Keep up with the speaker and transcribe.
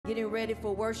getting ready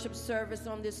for worship service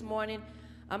on this morning.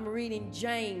 I'm reading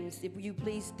James, if you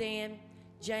please stand.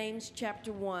 James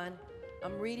chapter 1.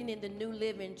 I'm reading in the New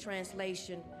Living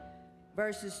Translation,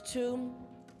 verses 2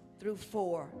 through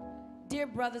 4. Dear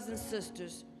brothers and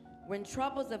sisters, when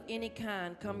troubles of any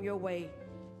kind come your way,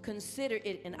 consider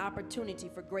it an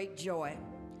opportunity for great joy.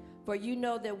 For you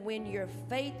know that when your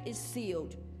faith is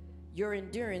sealed, your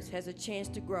endurance has a chance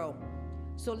to grow.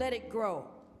 So let it grow,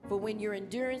 for when your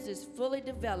endurance is fully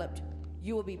developed,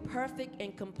 you will be perfect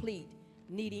and complete,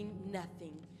 needing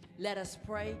nothing. Let us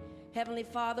pray. Heavenly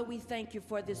Father, we thank you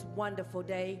for this wonderful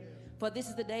day, for this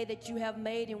is the day that you have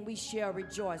made, and we shall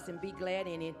rejoice and be glad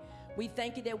in it. We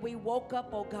thank you that we woke up,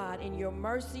 oh God, in your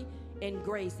mercy and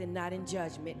grace and not in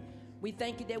judgment. We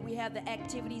thank you that we have the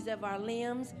activities of our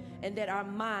limbs and that our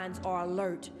minds are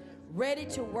alert, ready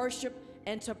to worship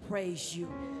and to praise you.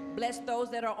 Bless those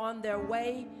that are on their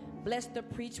way. Bless the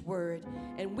preached word.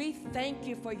 And we thank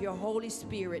you for your Holy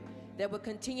Spirit that will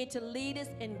continue to lead us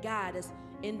and guide us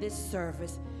in this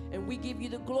service. And we give you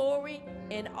the glory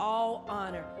and all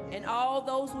honor. And all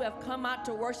those who have come out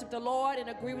to worship the Lord and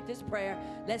agree with this prayer,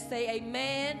 let's say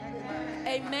amen,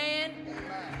 amen,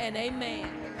 and amen.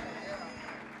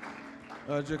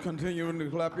 As you're continuing to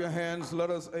clap your hands, let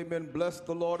us, amen, bless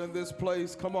the Lord in this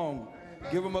place. Come on,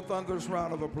 give him a thunderous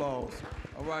round of applause.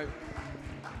 All right.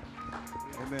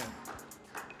 Amen.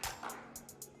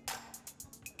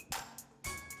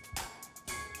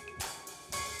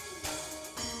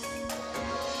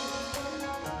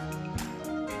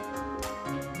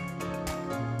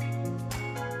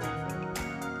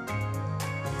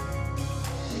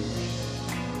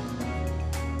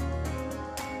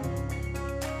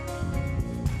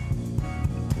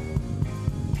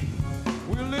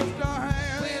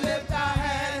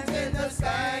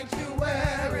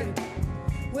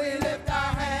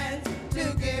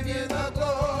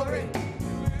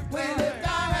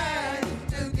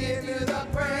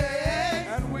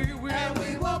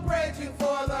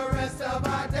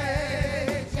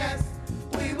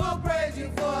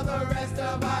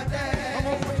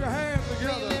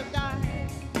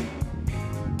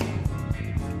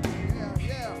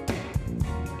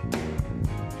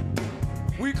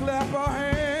 We clap our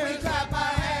hands. We clap our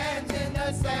hands in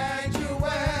the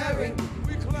sanctuary.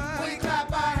 We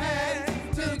clap our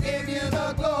hands to give you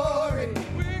the glory.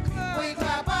 We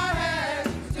clap our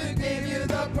hands to give you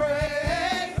the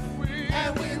praise.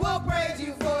 And we will praise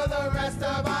you for the rest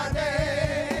of our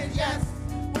days. Yes,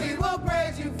 we will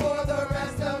praise you for the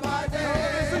rest of our days. Now,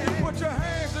 let me see you put your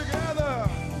hands together.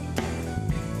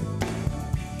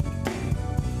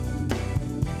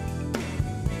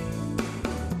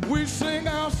 We sing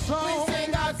our song. We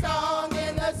sing our song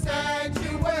in the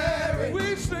sanctuary.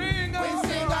 We sing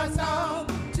our song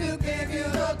to give you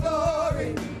the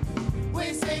glory.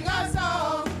 We sing our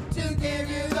song to give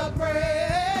you the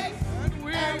praise.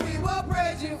 And we will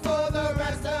praise you for the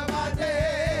rest of our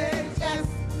days. Yes,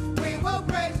 we will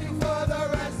praise you for the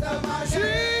rest of our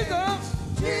days.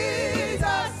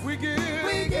 Jesus, we give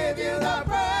you the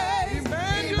praise.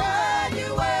 Emmanuel,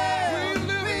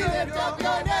 we lift up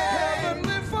your name.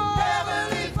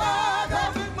 Heavenly Father,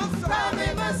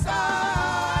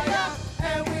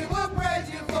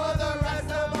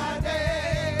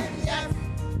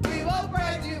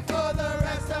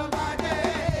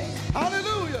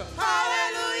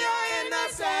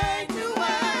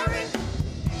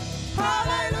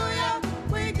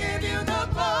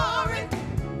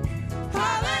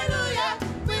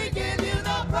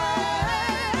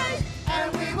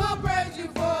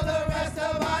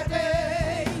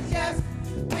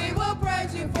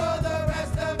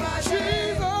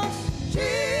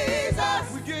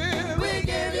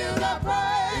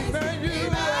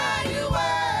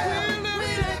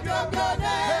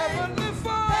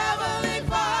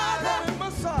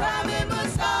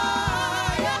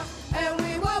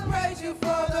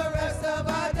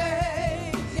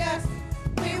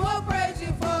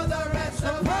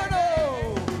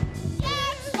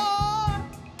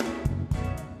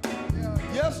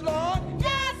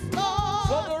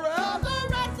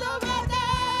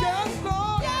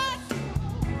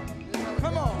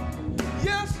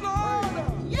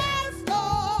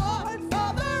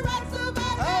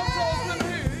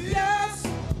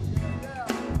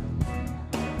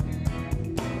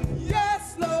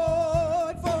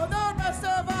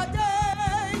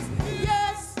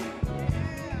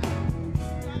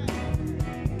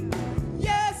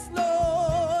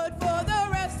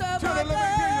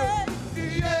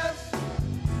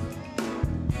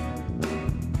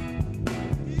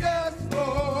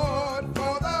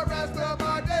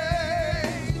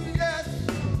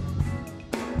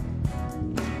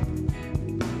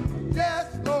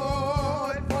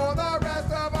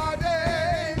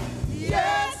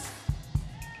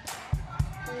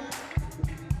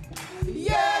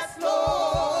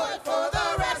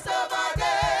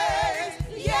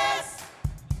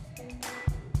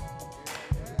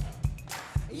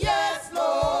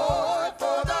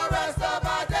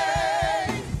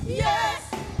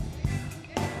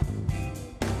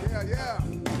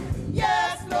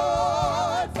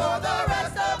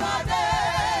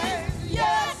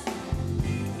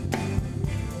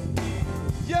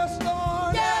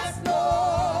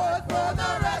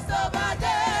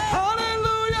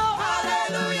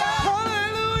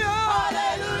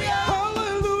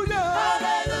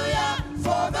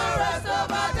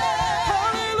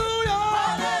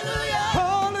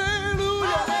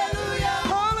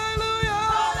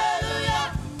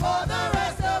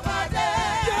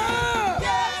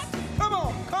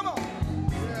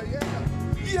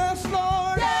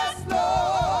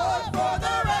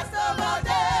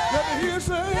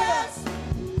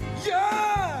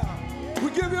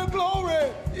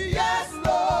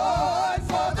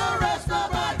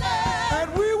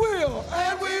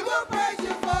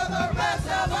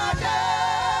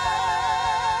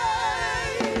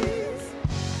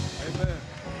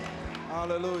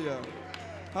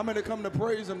 How many come to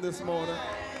praise him this morning?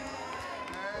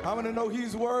 How many know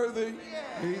he's worthy?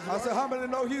 I said, how many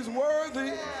know he's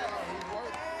worthy?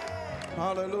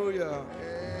 Hallelujah.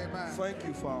 Thank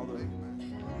you, Father.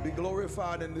 Be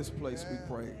glorified in this place, we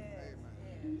pray.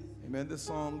 Amen. This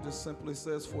song just simply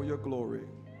says, for your glory.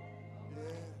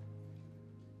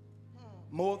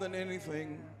 More than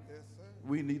anything,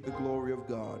 we need the glory of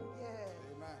God.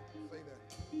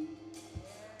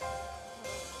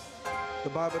 The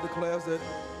Bible declares that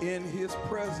in his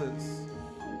presence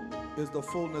is the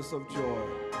fullness of joy,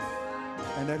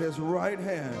 and at his right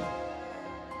hand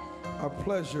are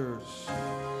pleasures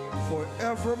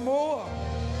forevermore.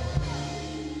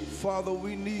 Father,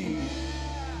 we need.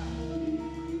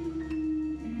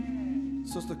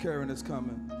 Sister Karen is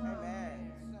coming.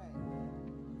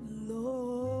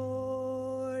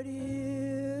 Lord,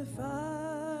 if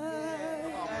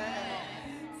I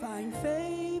find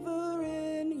favor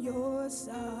in your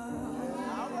sight,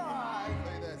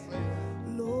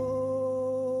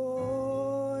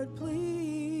 Lord,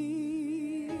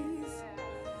 please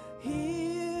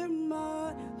hear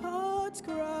my heart's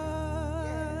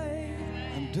cry.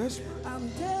 I'm desperate. I'm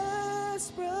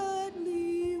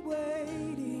desperately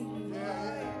waiting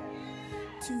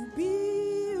to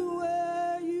be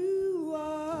where you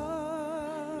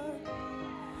are.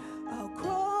 I'll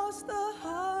cross the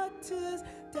hottest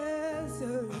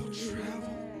desert.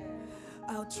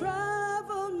 I'll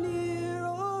travel near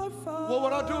or far. What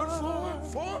would I do it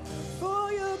for?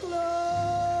 For your glory.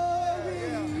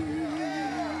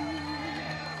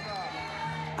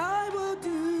 I will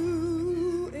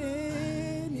do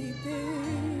anything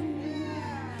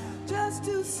just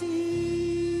to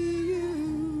see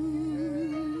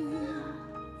you,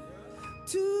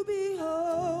 to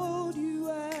behold you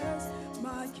as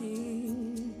my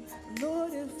King.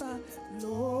 Lord, if I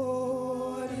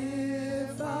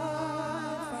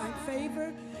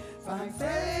find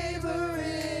favor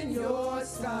in your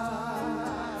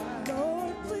sight,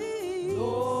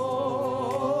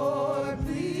 Lord,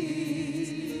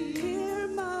 please, hear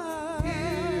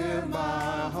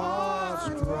my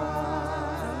heart's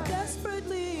cry.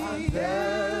 I'm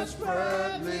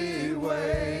desperately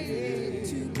waiting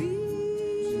to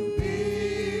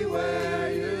be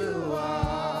where you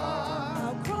are.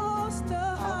 I'll cross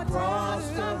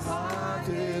the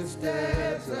hottest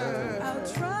desert. I'll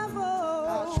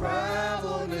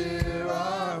travel near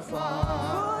or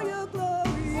far. For your glory.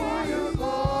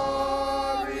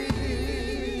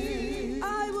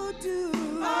 I will do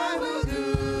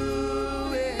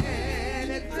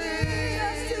anything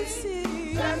just to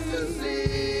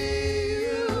see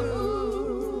you,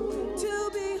 to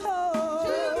behold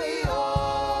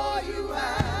you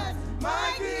as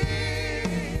my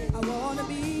King. I wanna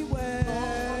be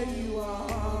where you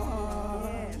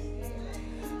are.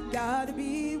 Gotta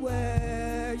be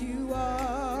where you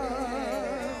are.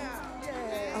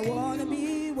 I wanna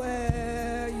be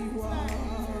where you are.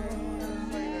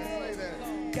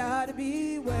 Gotta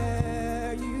be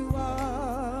where you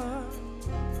are.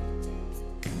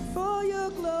 For your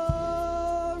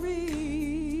glory,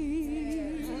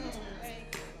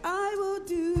 I will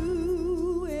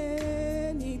do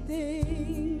anything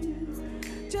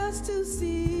just to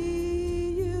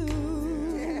see you,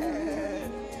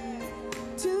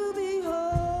 to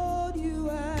behold you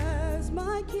as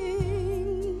my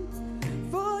King.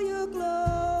 For your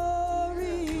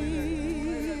glory,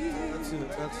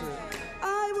 That's it.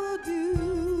 I will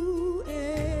do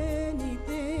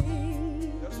anything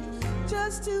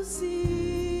just to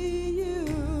see you,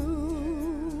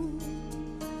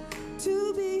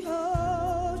 to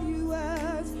behold you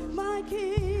as my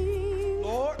King.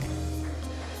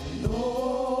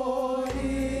 Lord,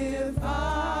 if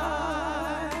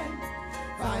I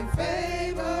find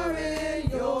favor in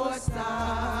your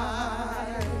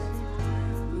sight,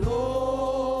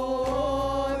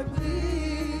 Lord,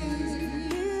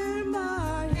 please hear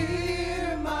my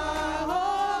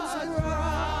heart's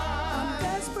cry.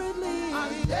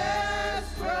 I'm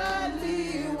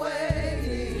desperately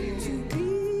waiting to be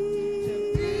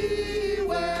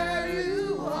where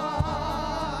you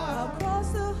are. I'll cross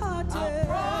the hottest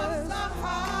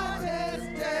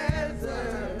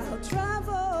desert. I'll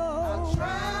travel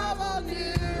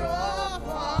near or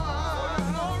far.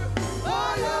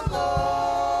 For your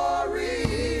glory,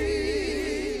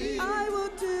 I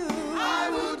will do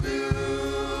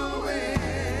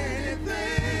anything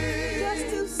just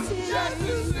to see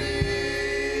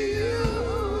you,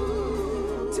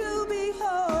 to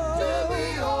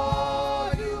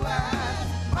behold you as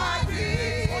my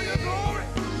King. For your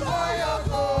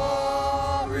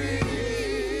glory,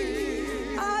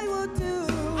 I will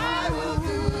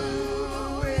do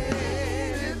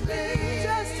anything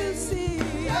just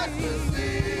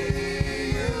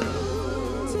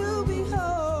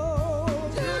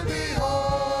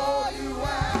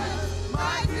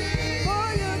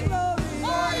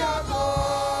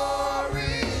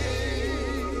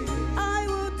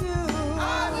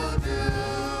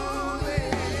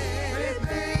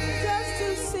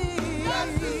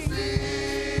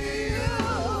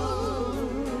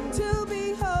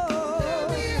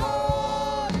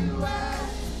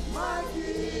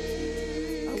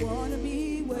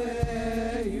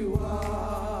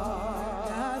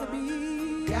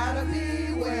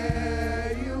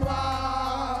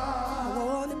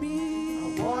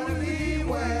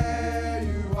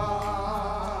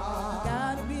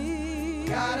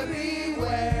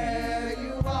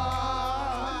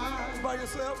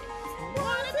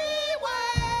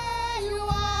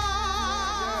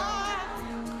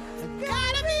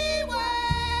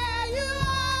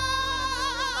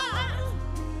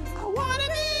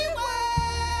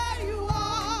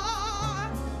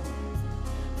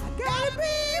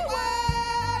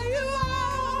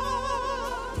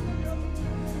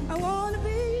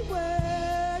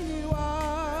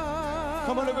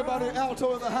Come on, everybody,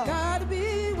 alto in the house. Gotta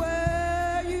be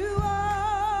where you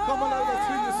are. Come on, let's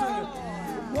hear you sing it.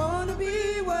 Wanna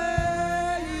be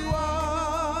where you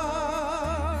are.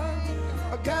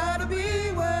 I gotta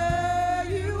be where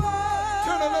you are.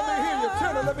 Turn it, let me hear you.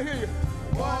 Turn it, let me hear you.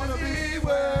 Wanna be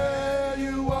where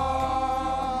you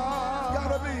are.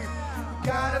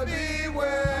 Gotta be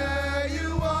where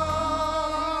you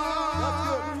are. That's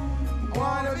good.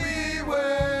 Wanna be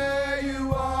where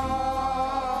you are.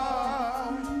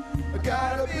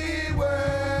 Gotta be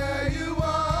where you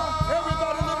are.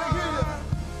 Everybody, let me hear you.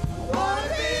 Wanna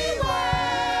be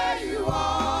where you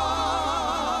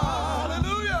are.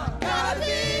 Hallelujah. Gotta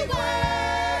be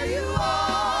where you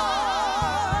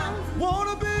are.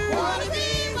 Wanna be Wanna be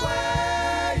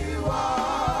where you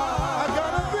are. I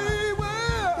gotta be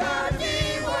where. Gotta be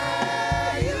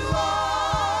where you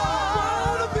are.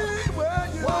 Wanna be where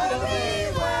you Wanna are. be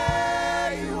where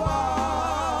you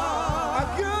are. I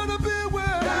gotta be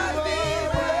where Gotta be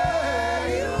where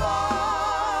you are.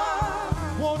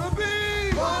 Wanna be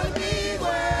Wanna be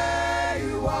where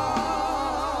you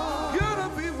are. Gotta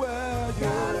be where you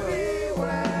Gotta be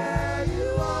where you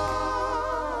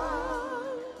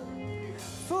are.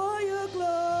 For your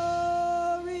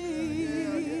glory,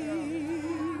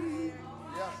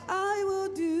 I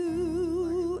will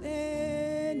do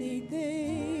anything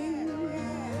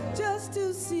just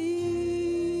to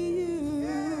see you,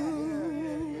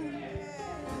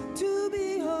 to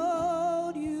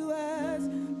behold you as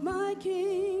my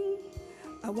King.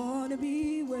 I want to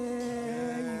be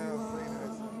where you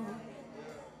are.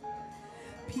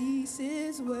 Peace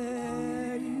is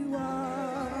where you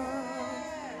are.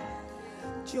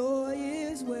 Joy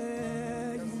is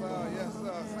where you are. Yes,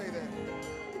 sir, say that.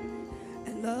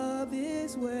 And love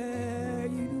is where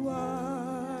you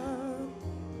are.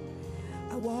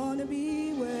 I want to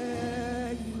be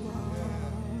where you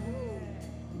are.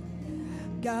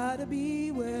 Gotta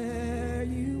be where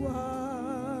you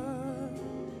are.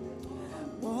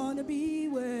 Want to be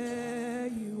where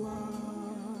you are.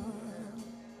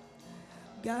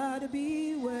 Gotta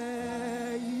be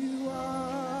where you are.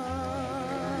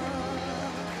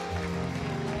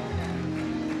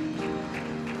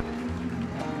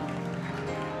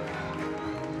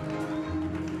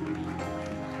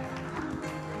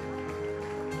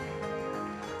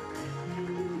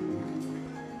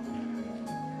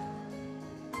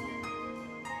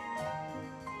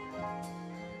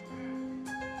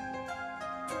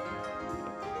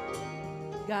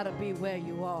 Gotta be where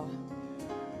you are.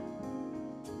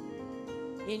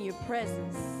 In your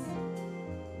presence,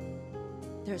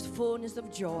 there's fullness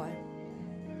of joy.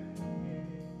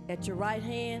 At your right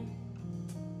hand,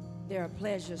 there are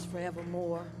pleasures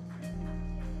forevermore.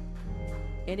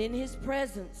 And in his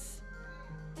presence,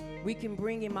 we can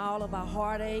bring him all of our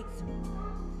heartaches,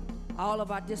 all of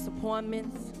our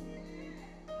disappointments,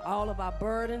 all of our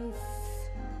burdens,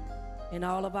 and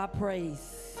all of our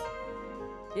praise.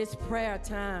 It's prayer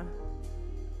time.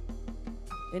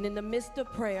 And in the midst of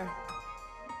prayer,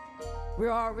 we're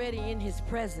already in his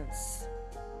presence.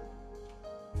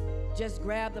 Just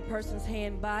grab the person's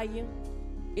hand by you.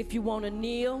 If you want to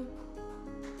kneel,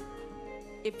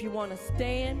 if you want to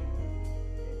stand,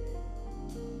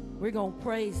 we're going to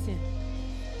praise him.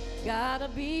 Gotta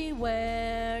be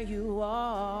where you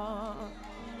are.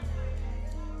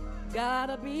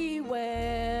 Gotta be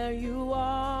where you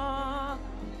are.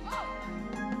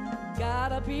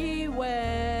 Gotta be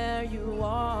where you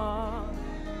are.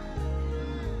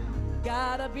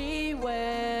 Gotta be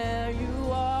where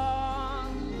you are.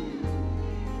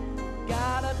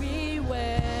 Gotta be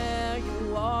where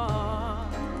you are.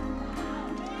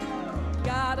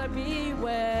 Gotta be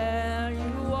where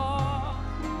you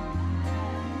are.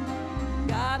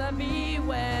 Gotta be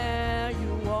where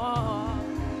you are.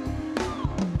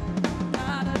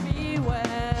 Gotta be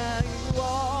where you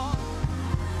are.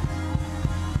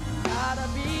 Gotta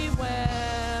be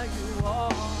where you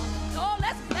are. Oh,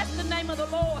 let's bless the name of the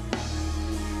Lord.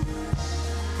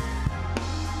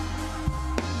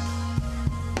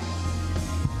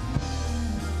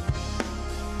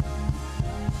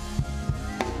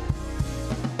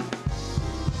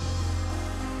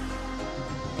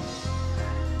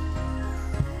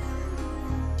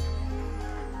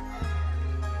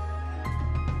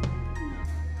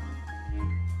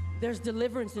 There's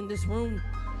deliverance in this room.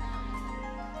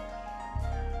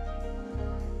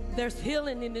 There's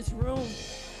healing in this room.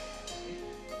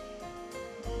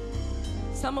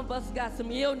 Some of us got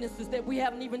some illnesses that we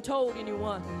haven't even told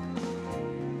anyone.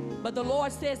 But the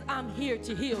Lord says, I'm here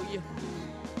to heal you.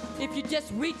 If you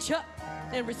just reach up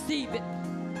and receive it,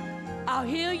 I'll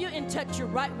heal you and touch you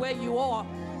right where you are.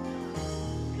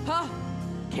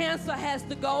 Cancer has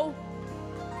to go.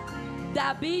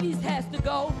 Diabetes has to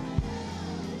go.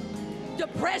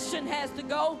 Depression has to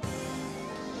go.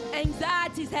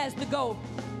 Anxieties has to go.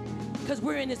 Because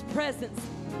we're in his presence.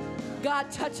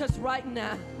 God, touch us right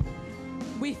now.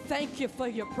 We thank you for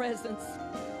your presence.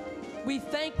 We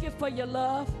thank you for your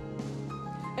love.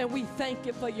 And we thank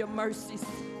you for your mercies.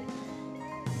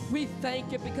 We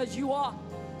thank you because you are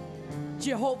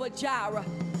Jehovah Jireh,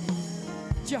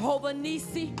 Jehovah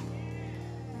Nisi,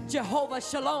 Jehovah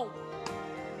Shalom.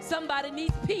 Somebody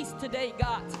needs peace today,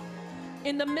 God.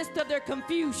 In the midst of their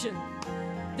confusion,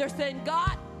 they're saying,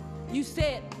 God, you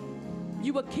said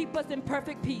you will keep us in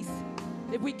perfect peace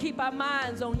if we keep our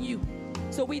minds on you.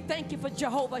 So we thank you for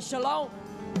Jehovah Shalom.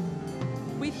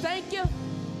 We thank you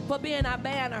for being our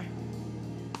banner.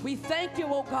 We thank you,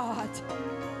 oh God,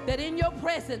 that in your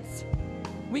presence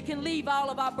we can leave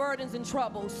all of our burdens and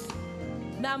troubles.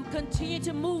 Now continue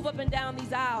to move up and down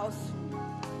these aisles.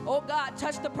 Oh God,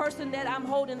 touch the person that I'm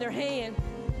holding their hand.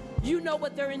 You know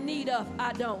what they're in need of.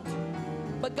 I don't.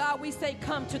 But God, we say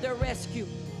come to their rescue.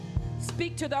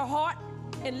 Speak to their heart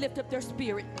and lift up their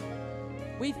spirit.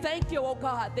 We thank you, oh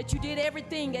God, that you did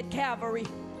everything at Calvary.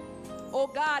 Oh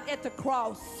God, at the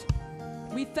cross.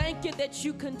 We thank you that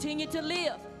you continue to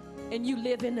live and you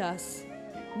live in us.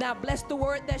 Now bless the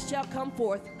word that shall come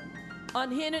forth,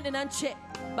 unhindered and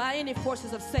unchecked by any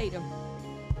forces of Satan.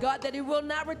 God, that it will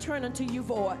not return unto you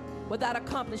void without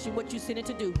accomplishing what you sent it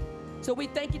to do. So we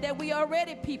thank you that we are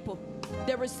already people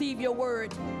that receive your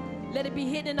word. Let it be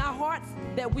hidden in our hearts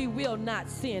that we will not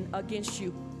sin against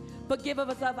you. Forgive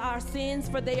us of our sins,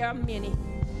 for they are many.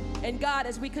 And God,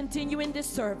 as we continue in this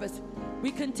service,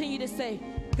 we continue to say,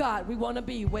 God, we want to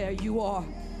be where you are.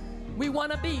 We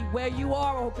want to be where you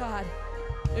are, oh God.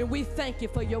 And we thank you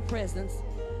for your presence.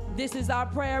 This is our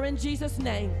prayer in Jesus'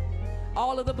 name.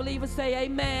 All of the believers say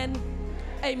amen,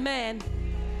 amen,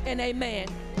 and amen.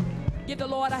 Give the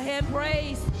Lord a hand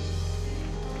praise.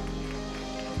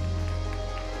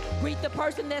 Greet the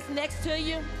person that's next to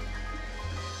you.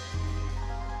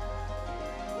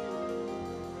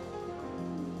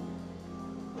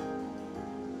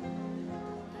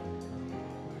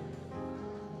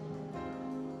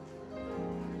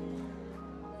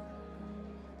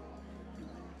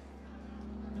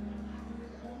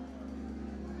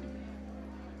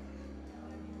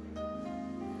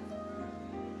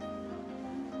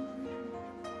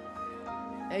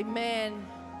 Amen,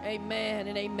 amen,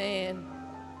 and amen.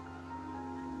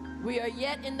 We are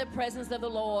yet in the presence of the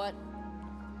Lord.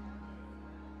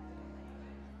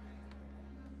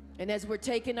 And as we're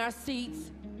taking our seats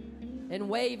and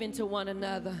waving to one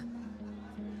another,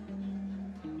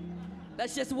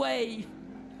 let's just wave.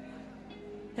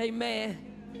 Amen.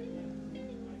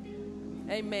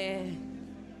 Amen.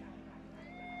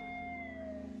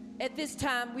 At this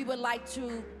time, we would like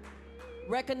to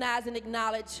recognize and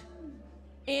acknowledge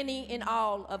any and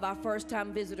all of our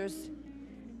first-time visitors.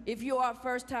 If you are a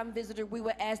first-time visitor, we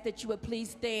would ask that you would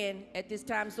please stand at this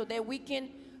time so that we can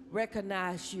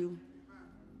recognize you.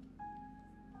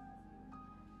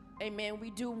 Amen. We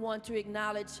do want to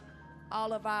acknowledge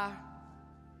all of our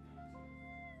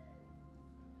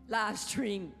live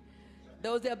stream.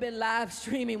 Those that have been live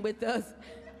streaming with us,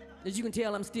 as you can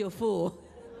tell, I'm still full.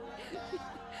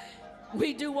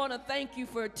 We do want to thank you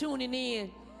for tuning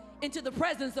in into the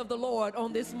presence of the Lord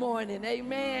on this morning.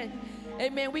 Amen.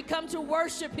 Amen. We come to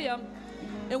worship him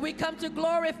and we come to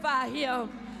glorify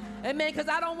him. Amen. Because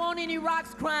I don't want any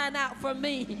rocks crying out for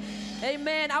me.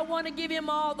 Amen. I want to give him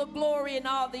all the glory and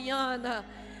all the honor.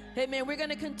 Amen. We're going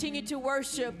to continue to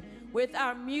worship with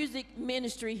our music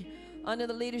ministry under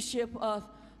the leadership of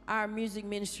our music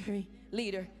ministry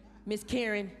leader, Miss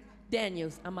Karen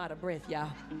Daniels. I'm out of breath,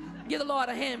 y'all. Give the Lord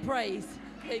a hand praise.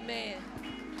 Amen.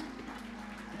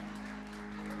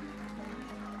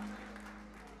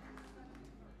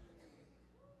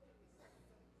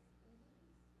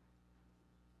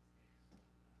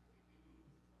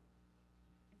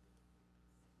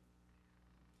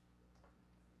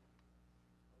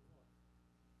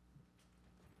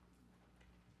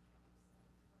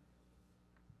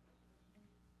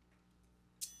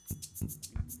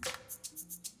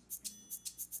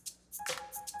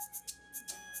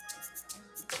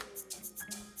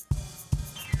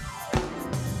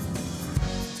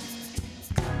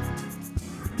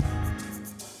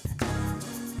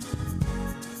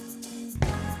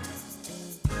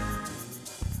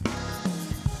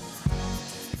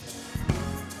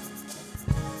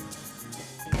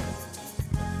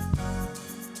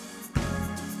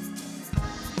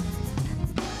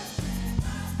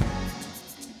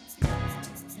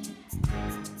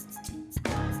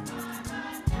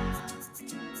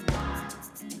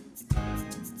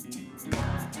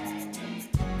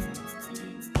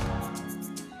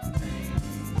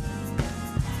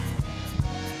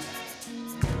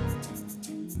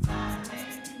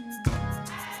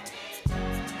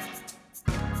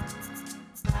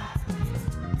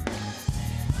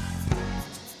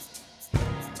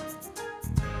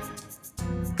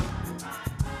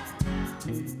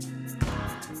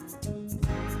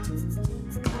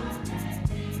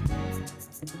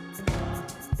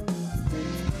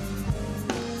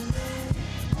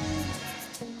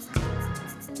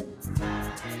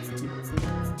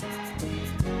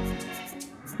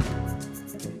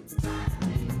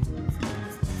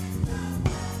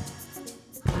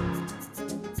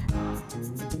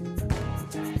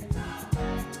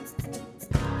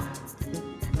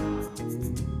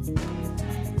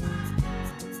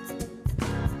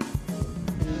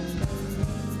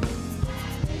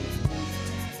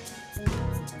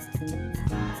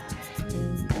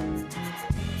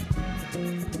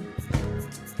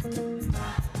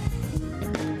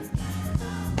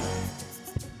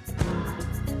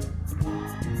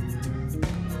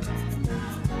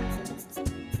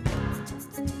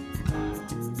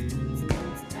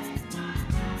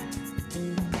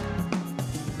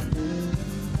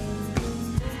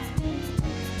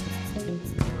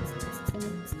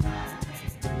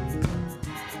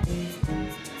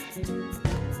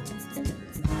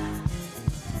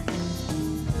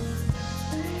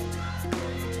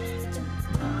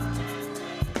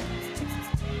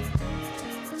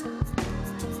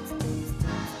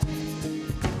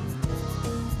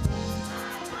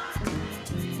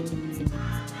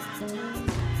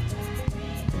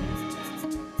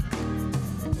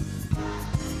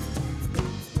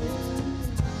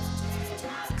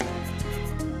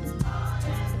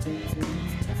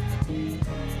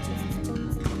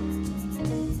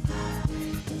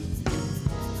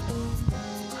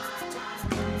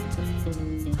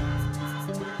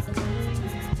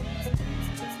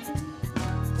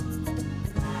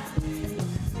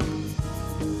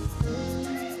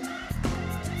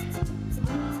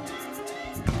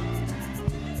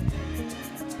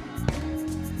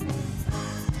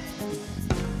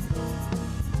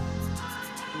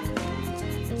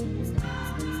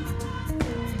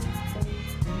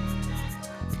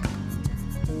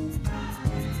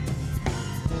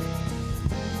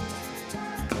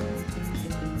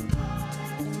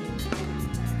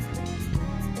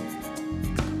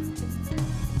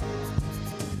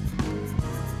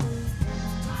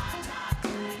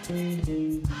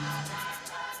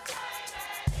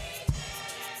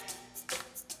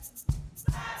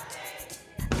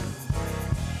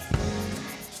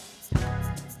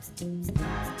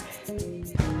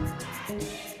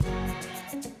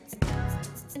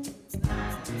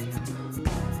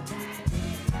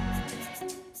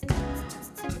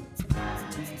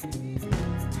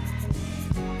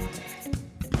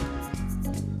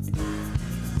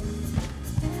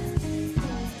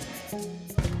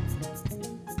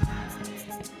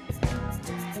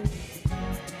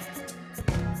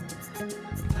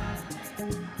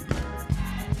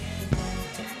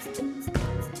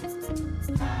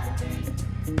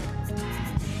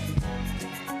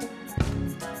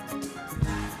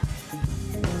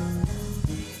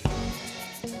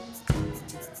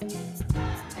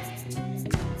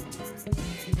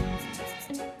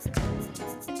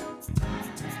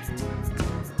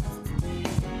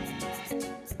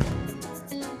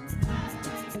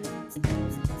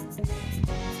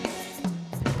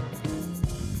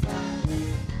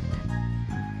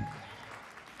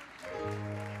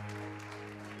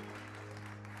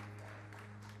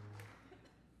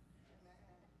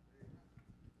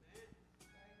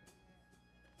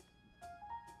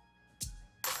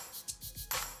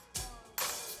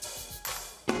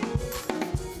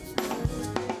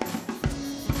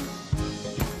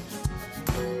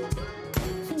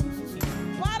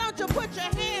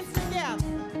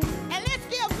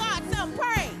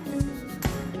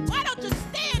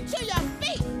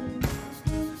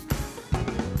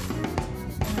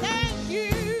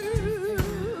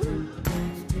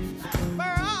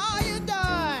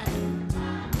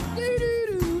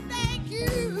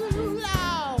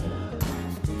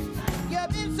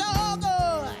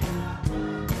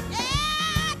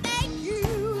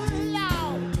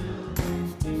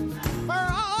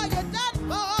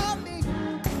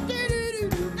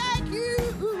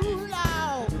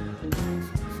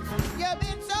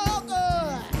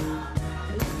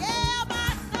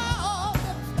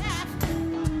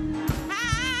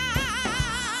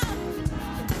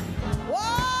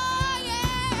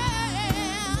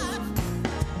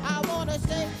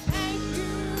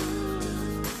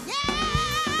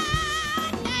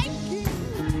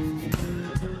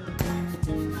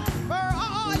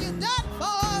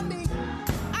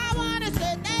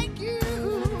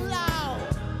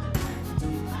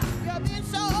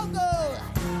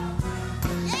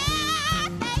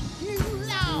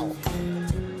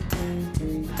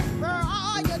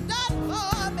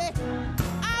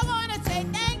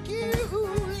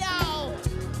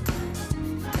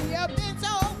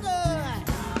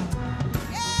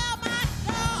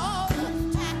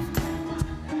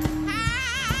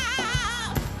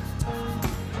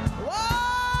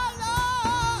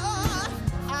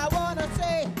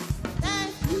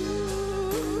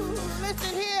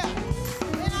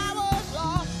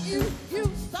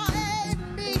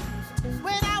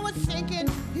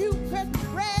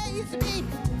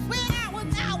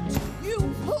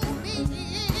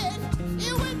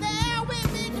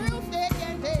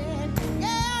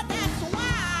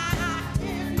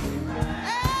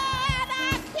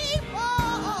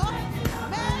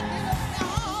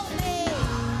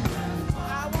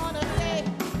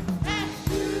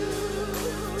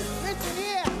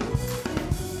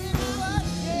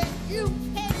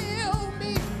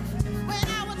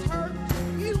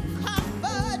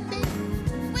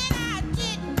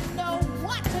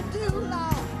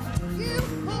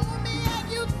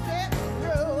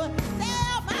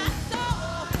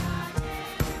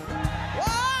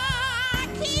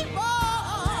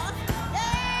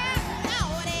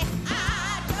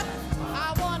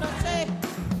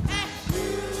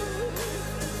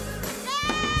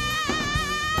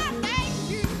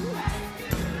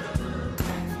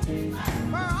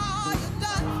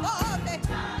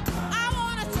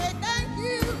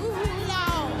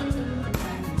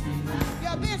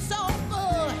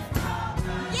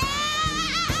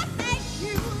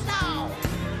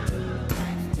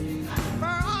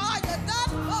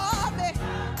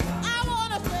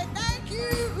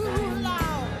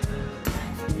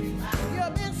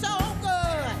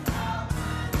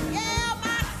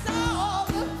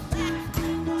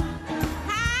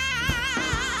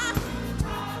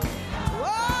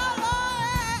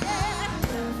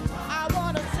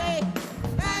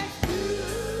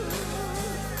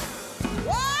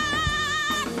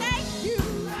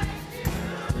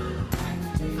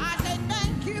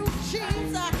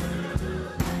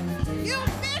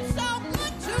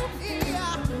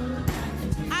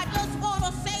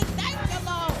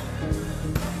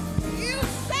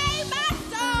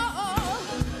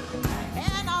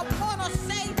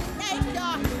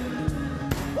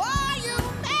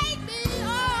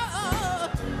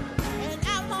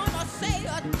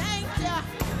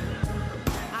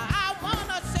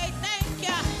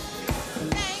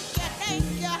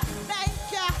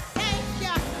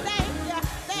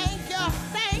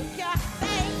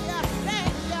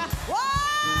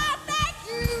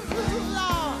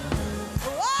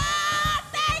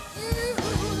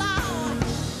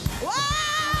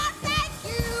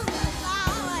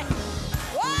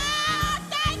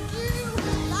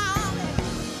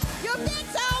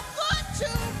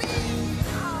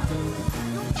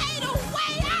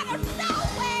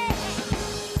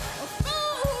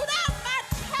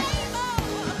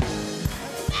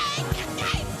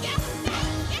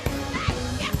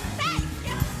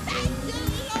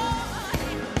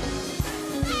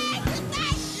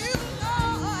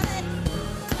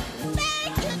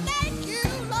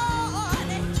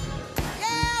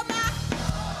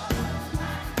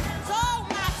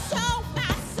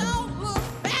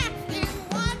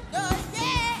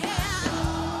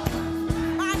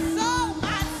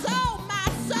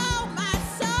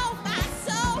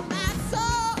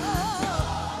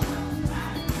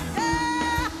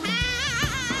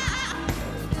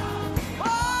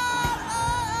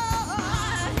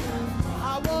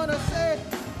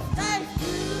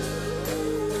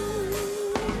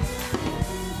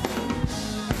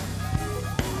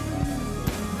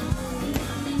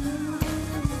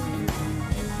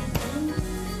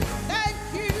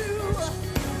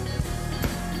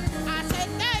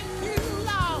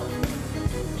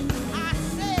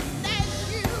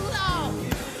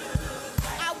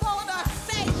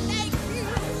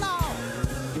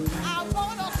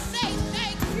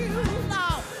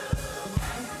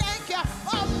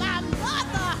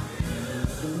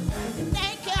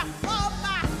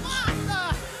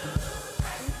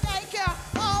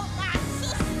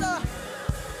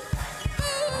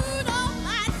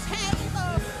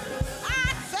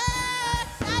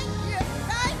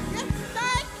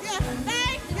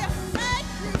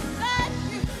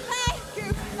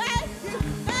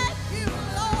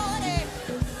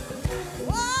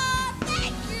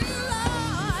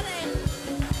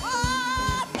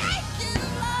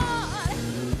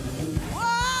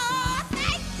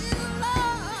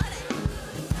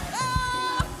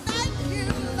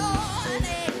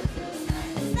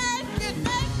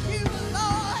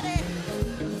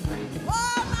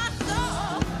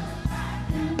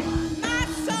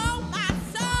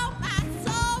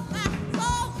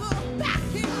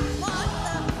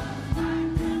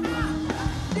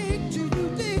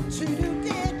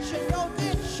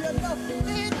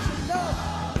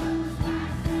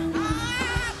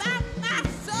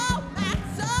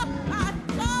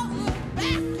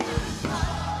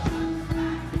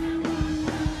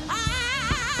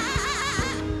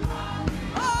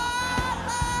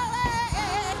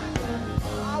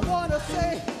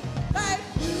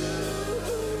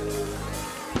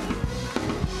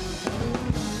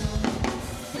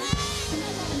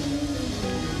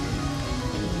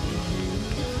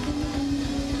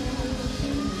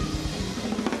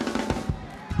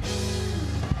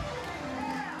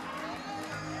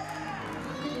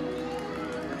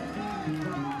 Amen.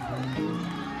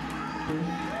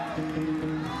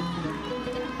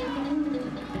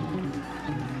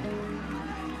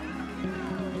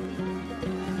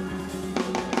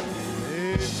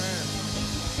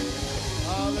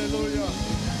 Hallelujah.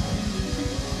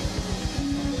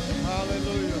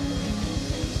 Hallelujah.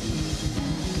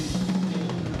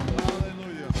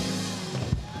 Hallelujah.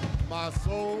 My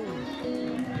soul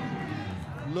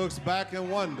looks back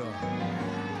and wonder.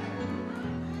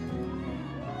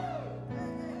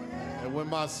 And when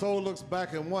my soul looks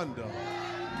back and wonder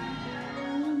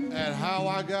at how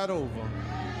I got over,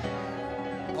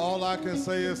 all I can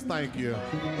say is thank you.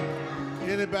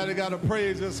 Anybody got a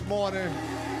praise this morning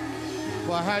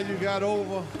for how you got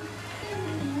over?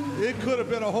 It could have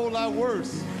been a whole lot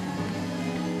worse.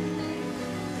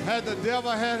 Had the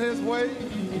devil had his way,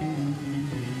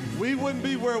 we wouldn't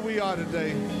be where we are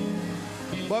today.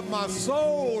 But my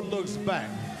soul looks back,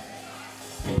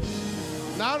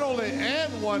 not only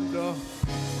and wonder,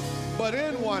 but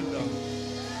in wonder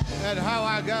at how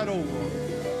I got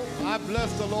over. I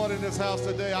bless the Lord in this house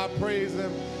today. I praise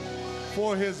him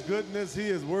for his goodness. He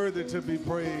is worthy to be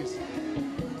praised.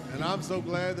 And I'm so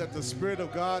glad that the Spirit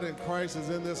of God in Christ is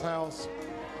in this house.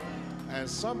 And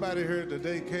somebody here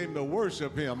today came to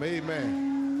worship him.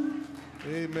 Amen.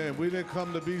 Amen. We didn't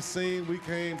come to be seen. We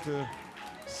came to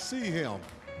see him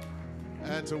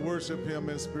and to worship him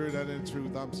in spirit and in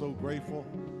truth. I'm so grateful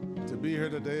to be here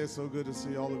today. It's so good to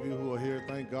see all of you who are here.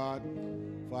 Thank God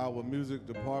for our music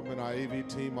department, our AV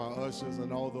team, our ushers,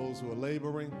 and all those who are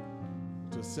laboring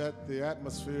to set the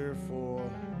atmosphere for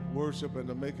worship and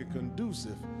to make it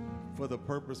conducive for the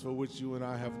purpose for which you and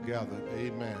I have gathered.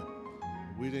 Amen.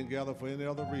 We didn't gather for any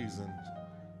other reason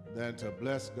than to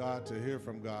bless God, to hear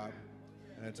from God,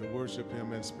 and to worship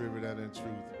him in spirit and in truth.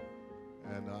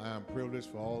 And I am privileged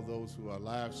for all those who are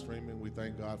live streaming. We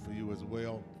thank God for you as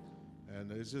well.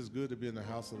 And it's just good to be in the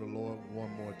house of the Lord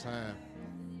one more time.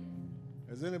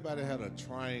 Has anybody had a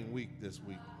trying week this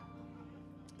week?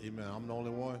 Amen. I'm the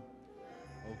only one?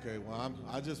 Okay, well,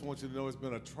 I just want you to know it's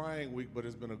been a trying week, but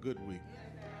it's been a good week.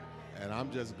 And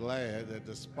I'm just glad that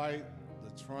despite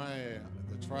the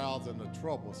trials and the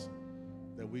troubles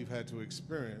that we've had to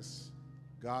experience,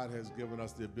 God has given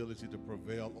us the ability to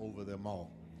prevail over them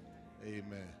all.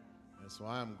 Amen. And so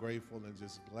I'm grateful and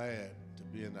just glad to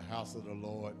be in the house of the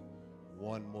Lord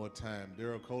one more time.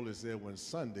 Daryl Coley said, when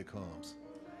Sunday comes.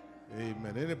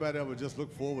 Amen. Anybody ever just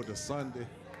look forward to Sunday?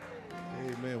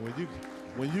 Amen.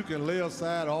 When you can lay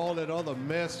aside all that other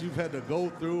mess you've had to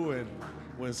go through, and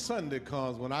when Sunday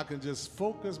comes, when I can just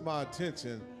focus my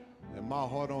attention and my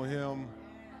heart on him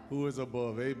who is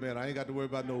above. Amen. I ain't got to worry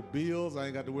about no bills. I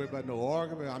ain't got to worry about no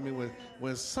argument. I mean,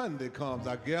 when Sunday comes,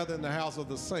 I gather in the house of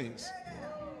the saints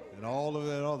and all of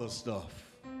that other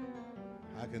stuff.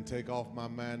 I can take off my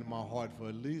mind and my heart for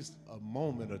at least a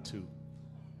moment or two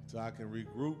so I can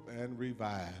regroup and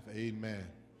revive. Amen.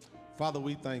 Father,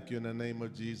 we thank you in the name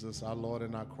of Jesus, our Lord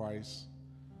and our Christ,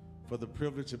 for the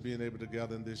privilege of being able to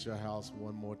gather in this your house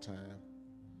one more time.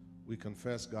 We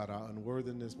confess, God, our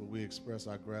unworthiness, but we express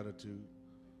our gratitude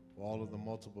for all of the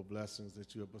multiple blessings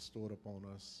that you have bestowed upon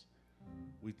us.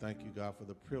 We thank you, God, for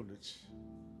the privilege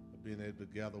of being able to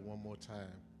gather one more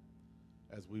time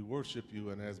as we worship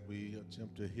you and as we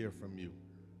attempt to hear from you.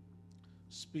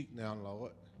 Speak now,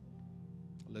 Lord.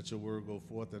 Let your word go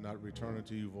forth and not return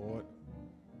unto you void.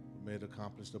 May it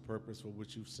accomplish the purpose for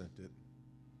which you've sent it.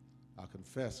 I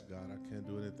confess, God, I can't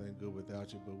do anything good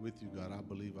without you, but with you, God, I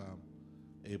believe I'm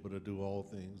able to do all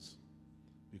things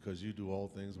because you do all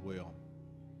things well.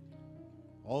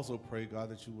 Also pray, God,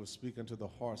 that you will speak into the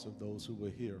hearts of those who were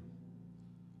here.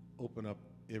 Open up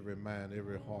every mind,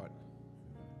 every heart,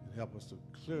 and help us to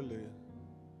clearly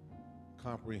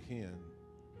comprehend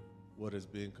what is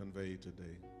being conveyed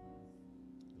today.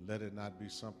 Let it not be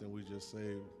something we just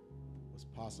say was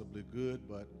possibly good,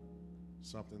 but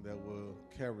something that will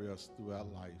carry us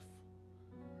throughout life.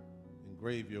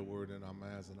 Engrave your word in our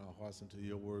minds and our hearts until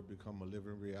your word become a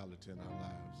living reality in our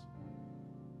lives.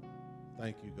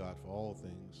 Thank you, God, for all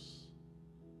things.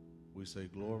 We say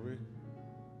glory,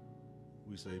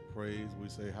 we say praise, we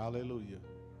say hallelujah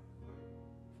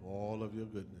for all of your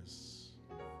goodness,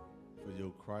 for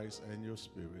your Christ and your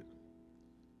Spirit.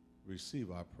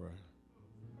 Receive our prayer.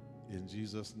 In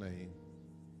Jesus' name,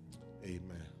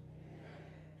 amen.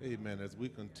 Amen. As we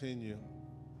continue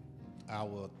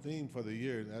our theme for the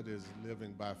year, that is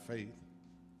living by faith,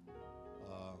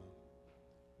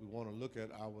 we want to look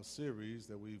at our series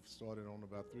that we've started on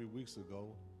about 3 weeks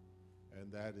ago,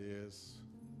 and that is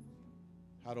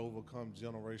how to overcome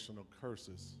generational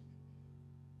curses.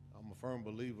 I'm a firm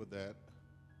believer that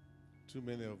too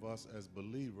many of us as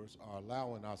believers are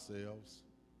allowing ourselves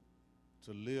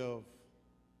to live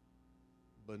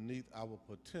beneath our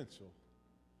potential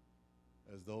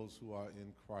as those who are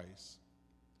in Christ.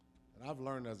 And I've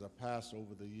learned as a pastor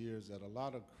over the years that a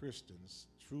lot of Christians,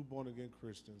 true born-again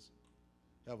Christians,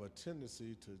 have a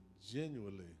tendency to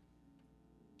genuinely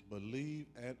believe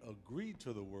and agree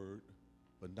to the word,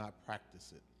 but not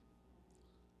practice it.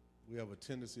 We have a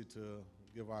tendency to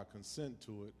give our consent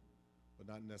to it, but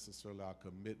not necessarily our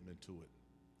commitment to it.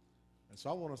 And so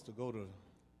I want us to go to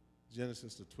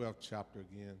Genesis, the 12th chapter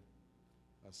again.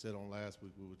 I said on last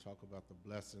week we would talk about the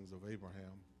blessings of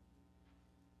Abraham.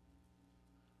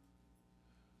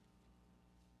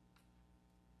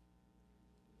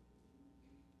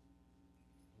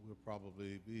 We'll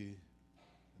probably be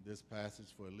in this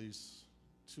passage for at least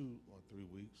 2 or 3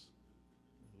 weeks,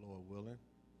 Lord willing.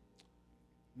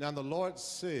 Now the Lord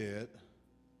said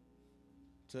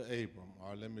to Abram,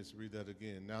 or let me read that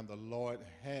again. Now the Lord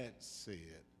had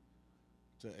said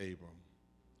to Abram,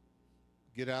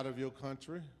 get out of your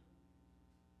country,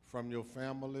 from your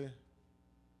family,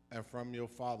 and from your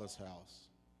father's house,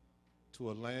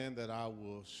 to a land that I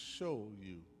will show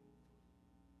you.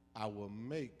 I will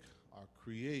make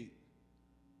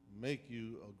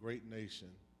you a great nation.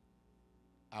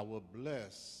 I will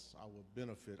bless, I will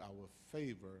benefit, I will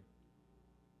favor,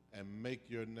 and make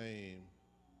your name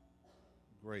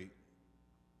great.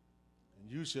 And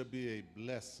you shall be a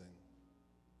blessing.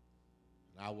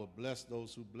 And I will bless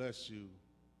those who bless you,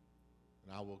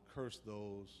 and I will curse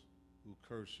those who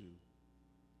curse you.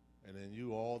 And in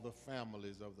you all the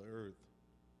families of the earth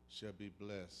shall be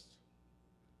blessed.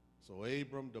 So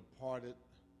Abram departed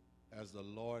as the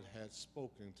Lord had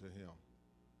spoken to him,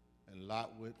 and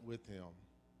Lot went with him.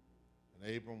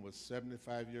 And Abram was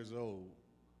 75 years old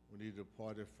when he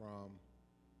departed from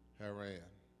Haran.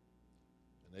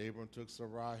 And Abram took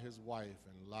Sarai his wife,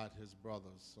 and Lot his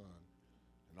brother's son,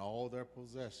 and all their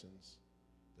possessions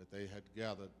that they had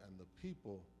gathered, and the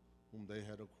people whom they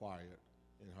had acquired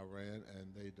in Haran,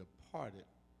 and they departed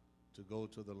to go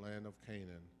to the land of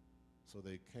Canaan. So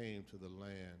they came to the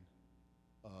land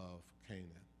of Canaan.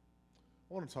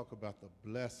 I want to talk about the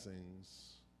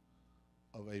blessings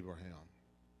of Abraham.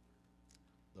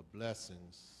 The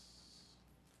blessings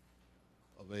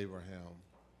of Abraham.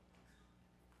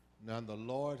 Now the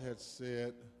Lord had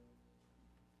said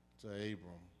to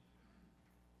Abram,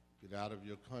 get out of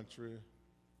your country,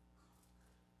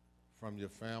 from your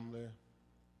family,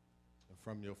 and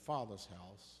from your father's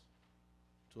house,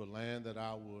 to a land that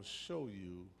I will show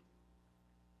you,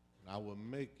 and I will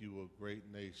make you a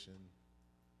great nation.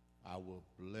 I will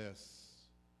bless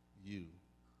you.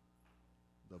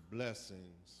 The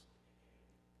blessings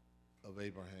of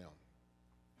Abraham.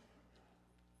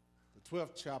 The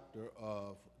 12th chapter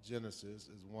of Genesis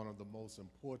is one of the most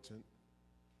important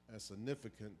and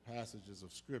significant passages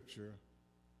of Scripture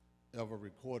ever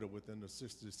recorded within the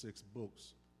 66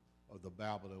 books of the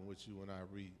Bible in which you and I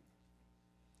read.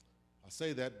 I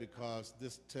say that because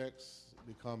this text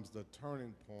becomes the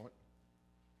turning point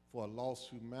for a lost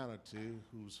humanity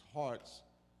whose hearts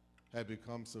had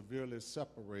become severely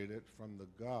separated from the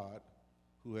God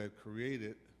who had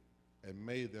created and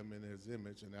made them in his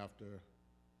image and after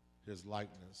his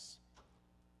likeness.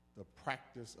 The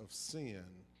practice of sin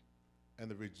and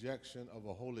the rejection of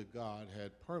a holy God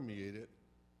had permeated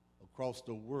across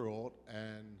the world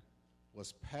and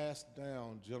was passed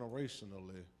down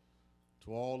generationally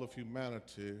to all of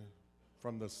humanity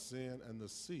from the sin and the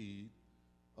seed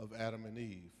of Adam and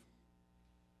Eve.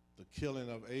 The killing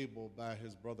of Abel by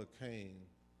his brother Cain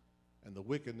and the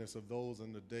wickedness of those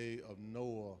in the day of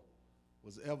Noah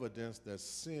was evidence that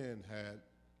sin had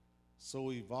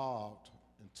so evolved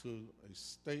into a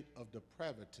state of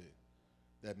depravity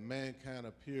that mankind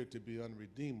appeared to be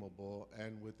unredeemable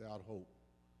and without hope.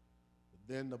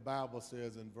 But then the Bible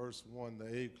says in verse 1,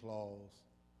 the A clause,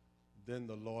 then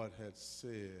the Lord had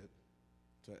said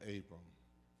to Abram.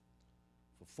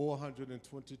 For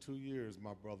 422 years,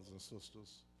 my brothers and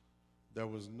sisters, there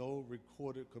was no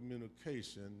recorded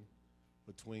communication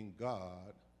between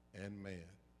God and man.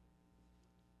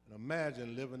 And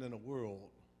imagine living in a world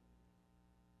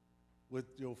with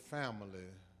your family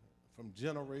from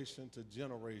generation to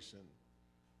generation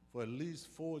for at least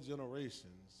 4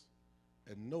 generations,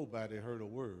 and nobody heard a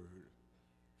word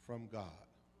from God.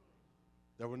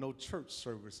 There were no church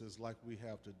services like we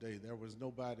have today. There was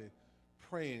nobody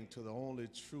praying to the only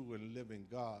true and living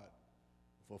God.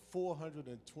 For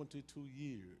 422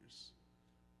 years,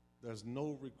 there's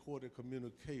no recorded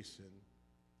communication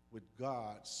with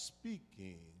God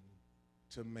speaking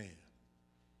to man.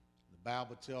 The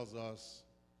Bible tells us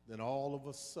then all of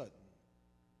a sudden,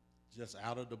 just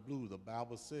out of the blue, the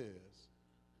Bible says,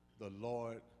 the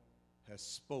Lord has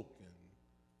spoken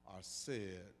are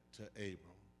said to Abram.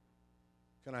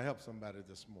 Can I help somebody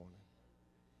this morning?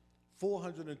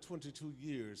 422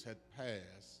 years had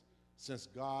passed since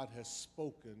God has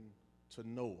spoken to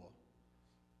Noah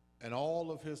and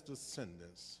all of his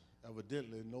descendants.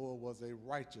 Evidently, Noah was a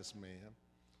righteous man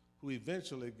who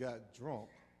eventually got drunk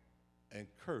and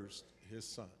cursed his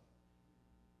son.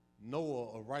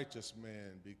 Noah, a righteous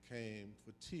man, became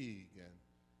fatigued and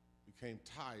became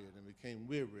tired and became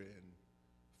weary and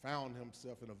found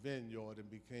himself in a vineyard and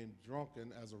became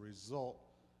drunken as a result.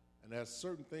 And as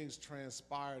certain things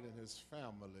transpired in his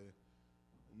family,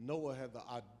 Noah had the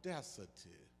audacity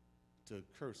to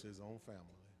curse his own family.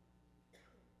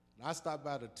 And I stopped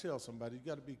by to tell somebody, you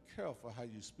got to be careful how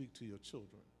you speak to your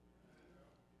children.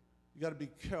 You got to be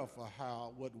careful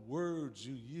what words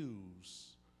you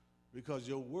use, because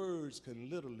your words can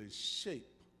literally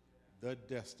shape their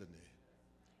destiny.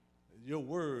 Your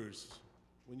words,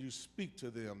 when you speak to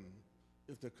them,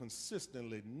 if they're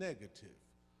consistently negative,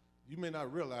 you may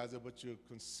not realize it, but you're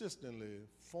consistently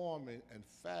forming and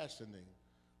fashioning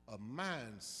a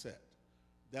mindset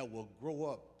that will grow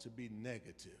up to be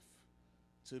negative,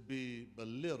 to be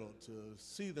belittled, to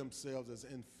see themselves as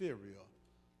inferior,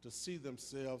 to see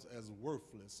themselves as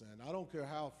worthless. And I don't care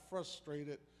how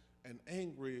frustrated and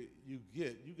angry you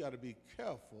get, you got to be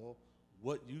careful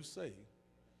what you say.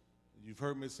 You've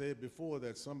heard me say it before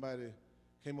that somebody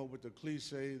came up with the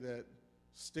cliche that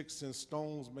sticks and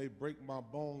stones may break my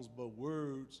bones, but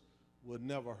words will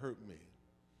never hurt me.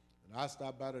 And I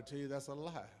stopped by to tell you that's a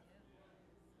lie.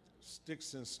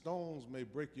 Sticks and stones may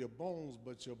break your bones,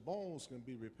 but your bones can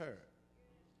be repaired.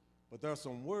 But there are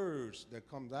some words that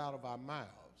comes out of our mouths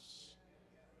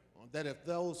that if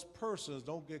those persons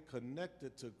don't get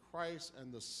connected to Christ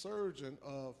and the surgeon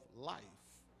of life,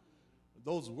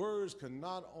 those words can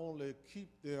not only keep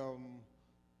them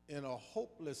in a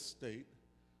hopeless state,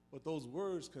 but those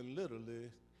words can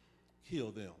literally kill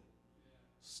them.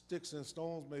 Sticks and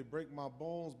stones may break my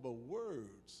bones, but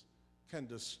words can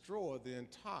destroy the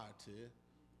entirety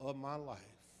of my life.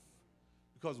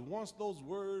 Because once those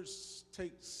words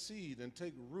take seed and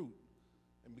take root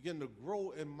and begin to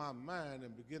grow in my mind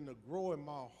and begin to grow in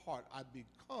my heart, I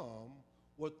become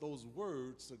what those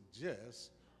words suggest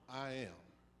I am.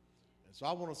 And so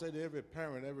I want to say to every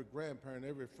parent, every grandparent,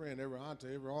 every friend, every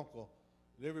auntie, every uncle,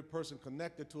 and every person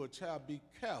connected to a child, be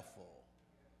careful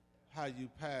how you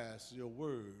pass your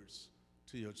words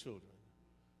to your children.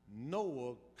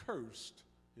 Noah cursed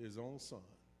his own son.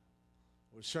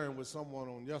 I was sharing with someone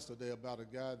on yesterday about a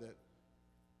guy that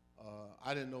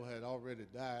I didn't know had already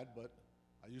died, but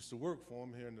I used to work for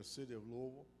him here in the city of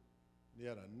Louisville. He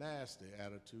had a nasty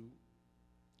attitude.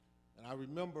 And I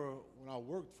remember when I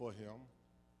worked for him,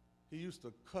 he used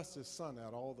to cuss his son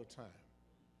out all the time.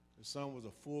 His son was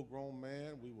a full-grown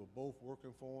man. We were both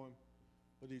working for him.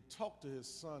 But he talked to his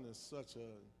son in such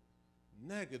a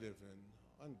negative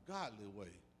and ungodly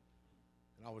way.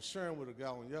 And I was sharing with a guy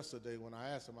on yesterday when I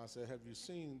asked him, I said, have you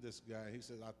seen this guy? He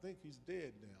said, I think he's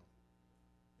dead now.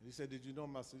 And he said, did you know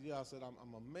him? I said, yeah. I said,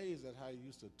 I'm amazed at how he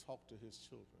used to talk to his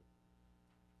children.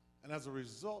 And as a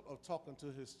result of talking to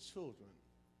his children,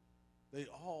 they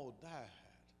all died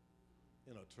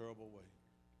in a terrible way.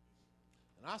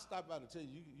 And I stopped by to tell you,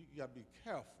 you got to be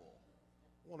careful.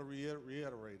 I want to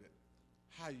reiterate it,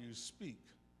 how you speak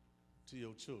to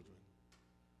your children.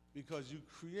 Because you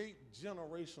create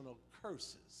generational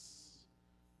curses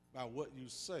by what you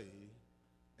say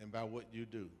and by what you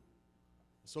do.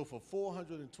 So for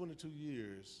 422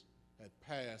 years had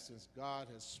passed since God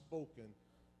has spoken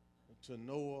to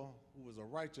Noah, who was a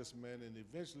righteous man and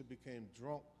eventually became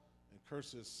drunk and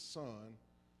cursed his son.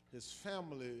 His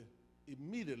family,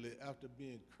 immediately after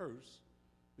being cursed,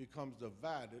 becomes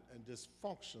divided and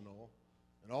dysfunctional,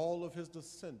 and all of his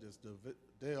descendants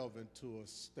delve into a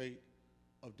state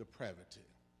of depravity.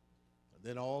 And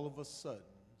then all of a sudden,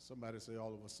 somebody say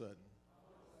all of a sudden,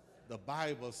 the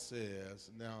Bible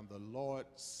says, now the Lord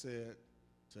said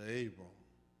to Abram,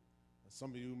 and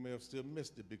some of you may have still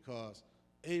missed it because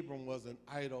Abram was an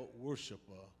idol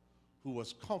worshiper who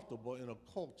was comfortable in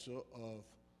a culture of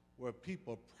where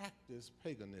people practiced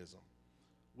paganism,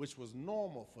 which was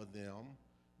normal for them.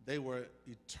 They were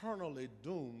eternally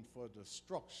doomed for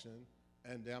destruction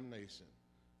and damnation.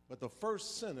 But the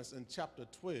first sentence in chapter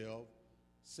 12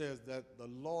 says that the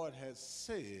Lord had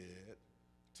said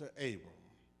to Abram.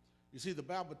 You see, the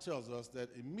Bible tells us that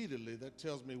immediately, that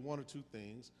tells me one or two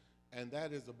things, and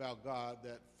that is about God,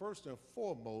 that first and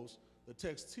foremost, the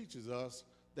text teaches us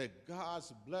that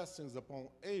God's blessings upon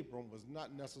Abram was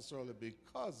not necessarily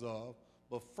because of,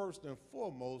 but first and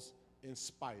foremost, in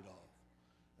spite of.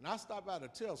 And I stopped by to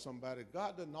tell somebody,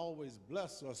 God doesn't always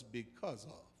bless us because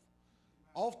of.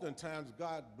 oftentimes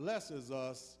God blesses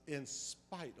us in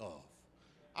spite of.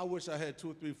 I wish I had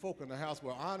 2 or 3 folk in the house who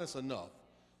were honest enough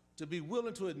to be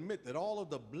willing to admit that all of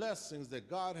the blessings that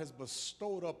God has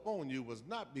bestowed upon you was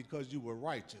not because you were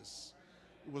righteous.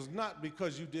 It was not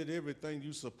because you did everything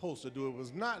you're supposed to do. It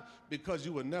was not because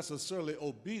you were necessarily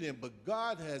obedient, but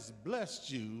God has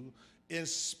blessed you in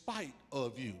spite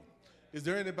of you. Is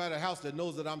there anybody in the house that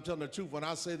knows that I'm telling the truth when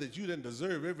I say that you didn't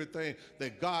deserve everything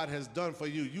that God has done for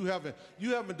you? You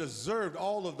haven't deserved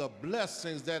all of the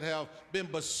blessings that have been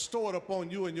bestowed upon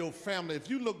you and your family. If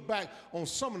you look back on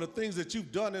some of the things that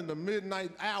you've done in the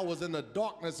midnight hours, in the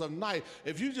darkness of night,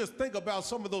 if you just think about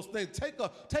some of those things, take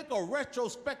a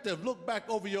retrospective look back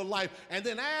over your life and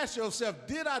then ask yourself,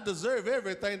 did I deserve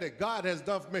everything that God has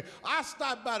done for me? I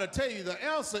stopped by to tell you the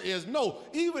answer is no.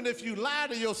 Even if you lie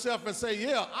to yourself and say,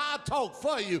 yeah, I talk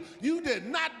for you, you did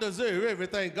not deserve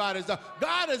everything God has done.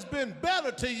 God has been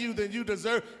better to you than you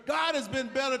deserve. God has been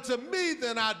better to me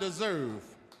than I deserve.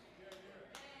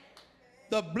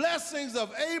 The blessings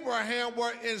of Abraham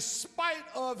were in spite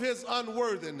of his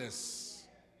unworthiness.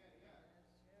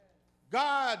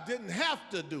 God didn't have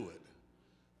to do it.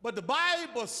 But the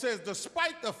Bible says,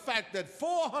 despite the fact that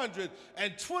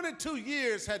 422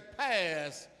 years had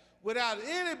passed without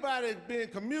anybody being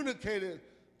communicated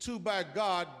to by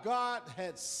God, God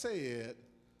had said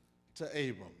to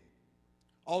Abram.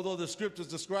 Although the scriptures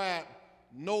describe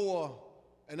Noah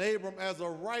and Abram as a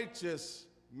righteous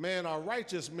man or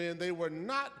righteous men, they were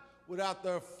not without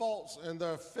their faults and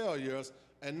their failures,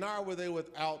 and nor were they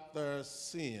without their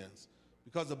sins.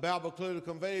 Because the Bible clearly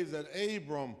conveys that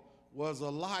Abram was a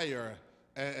liar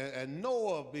and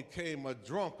Noah became a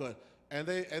drunkard, and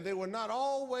they were not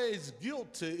always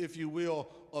guilty, if you will,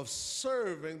 of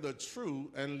serving the true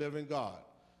and living God.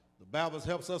 The Bible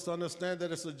helps us to understand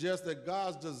that it suggests that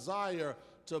God's desire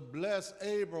to bless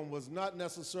Abram was not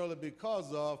necessarily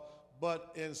because of,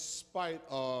 but in spite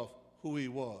of who he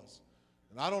was.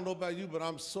 And I don't know about you, but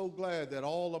I'm so glad that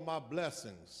all of my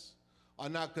blessings are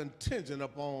not contingent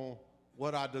upon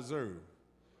what I deserve.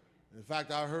 In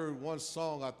fact, I heard one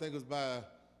song, I think it was by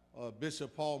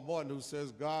Bishop Paul Martin, who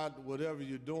says, God, whatever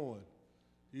you're doing,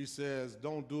 he says,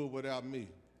 don't do it without me.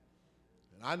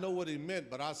 And I know what he meant,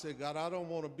 but I said, God, I don't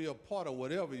want to be a part of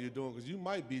whatever you're doing, because you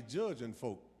might be judging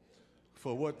folk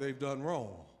for what they've done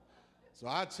wrong. So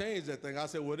I changed that thing. I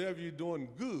said, whatever you're doing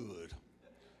good,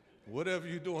 whatever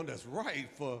you're doing that's right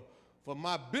for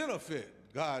my benefit,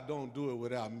 God, don't do it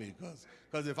without me.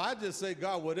 Because if I just say,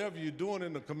 God, whatever you're doing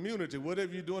in the community,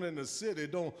 whatever you're doing in the city,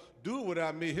 don't do it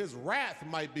without me, his wrath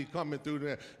might be coming through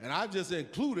there. And I just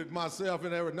included myself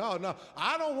in there. No,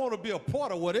 I don't want to be a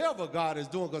part of whatever God is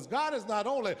doing, because God is not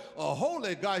only a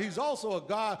holy God, he's also a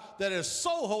God that is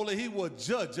so holy he will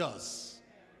judge us.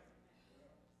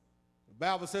 The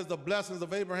Bible says the blessings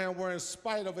of Abraham were in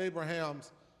spite of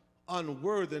Abraham's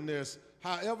unworthiness.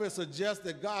 However, it suggests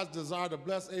that God's desire to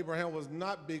bless Abraham was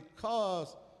not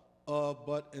because of,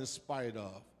 but in spite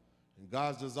of. And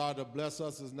God's desire to bless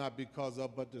us is not because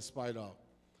of, but despite of.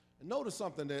 And notice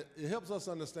something that it helps us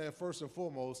understand, first and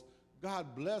foremost,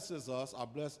 God blesses us, or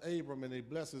bless Abram, and he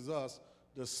blesses us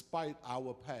despite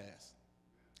our past.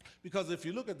 Because if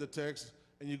you look at the text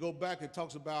and you go back, it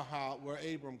talks about where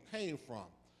Abram came from.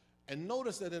 And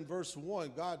notice that in verse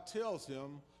 1, God tells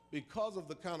him, because of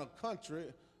the kind of country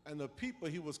and the people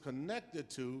he was connected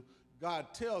to,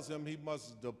 God tells him he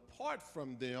must depart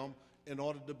from them in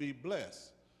order to be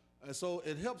blessed. And so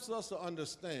it helps us to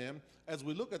understand, as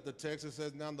we look at the text, it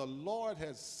says, now the Lord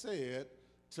has said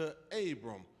to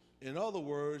Abram, in other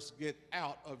words, get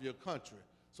out of your country.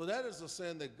 So that is a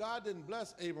saying that God didn't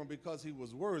bless Abram because he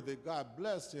was worthy. God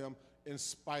blessed him in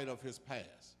spite of his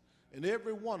past. And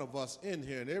every one of us in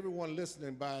here, and everyone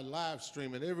listening by live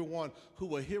stream, and everyone who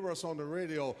will hear us on the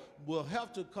radio will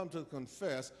have to come to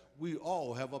confess we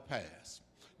all have a past.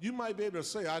 You might be able to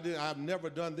say, I've never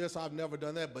done this, I've never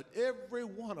done that, but every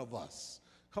one of us,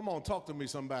 come on, talk to me,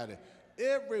 somebody.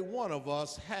 Every one of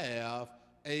us have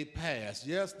a past.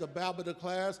 Yes, the Bible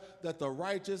declares that the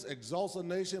righteous exalts a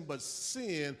nation, but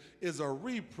sin is a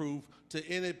reproof to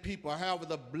any people. However,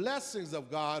 the blessings of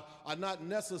God are not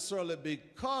necessarily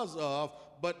because of,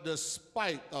 but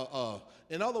despite of.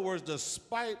 In other words,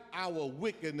 despite our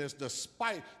wickedness,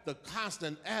 despite the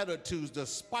constant attitudes,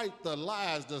 despite the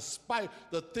lies, despite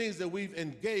the things that we've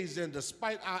engaged in,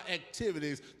 despite our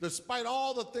activities, despite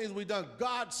all the things we've done,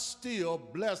 God still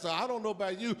blessed us. I don't know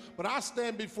about you, but I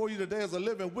stand before you today as a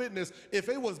living witness. If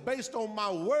it was based on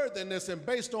my worthiness and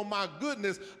based on my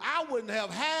goodness, I wouldn't have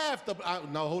half the,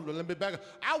 no, hold on, let me back up.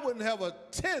 I wouldn't have a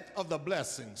tenth of the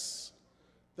blessings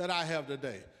that I have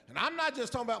today. And I'm not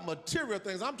just talking about material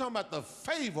things. I'm talking about the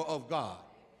favor of God.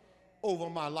 over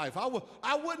my life.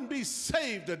 I wouldn't be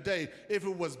saved today if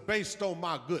it was based on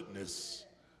my goodness.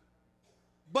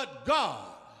 But God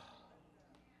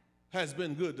has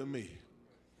been good to me.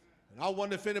 And I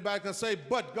wonder if anybody can say,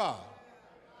 but God.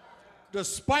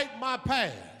 Despite my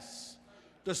past,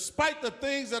 despite the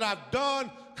things that I've done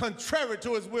contrary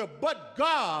to his will, but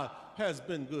God has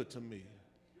been good to me.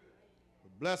 The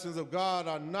blessings of God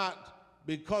are not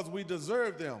because we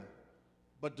deserve them,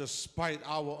 but despite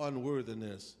our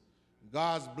unworthiness.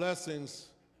 God's blessings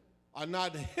are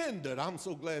not hindered. I'm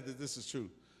so glad that this is true.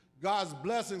 God's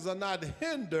blessings are not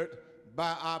hindered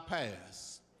by our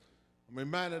past. I'm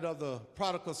reminded of the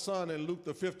prodigal son in Luke,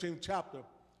 the 15th chapter.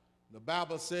 The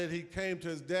Bible said he came to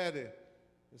his daddy.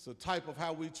 It's a type of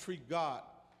how we treat God,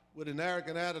 with an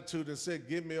arrogant attitude, and said,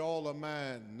 give me all of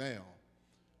mine now.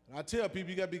 And I tell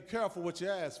people, you got to be careful what you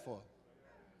ask for,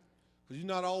 because you're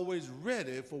not always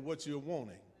ready for what you're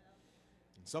wanting.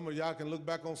 And some of y'all can look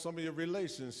back on some of your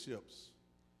relationships.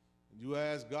 You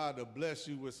asked God to bless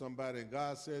you with somebody, and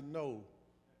God said no.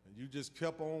 And you just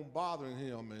kept on bothering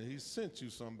him, and he sent you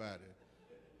somebody.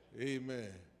 Amen.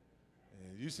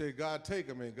 And you said, God, take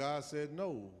him, and God said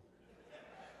no.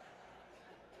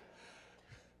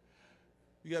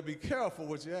 You got to be careful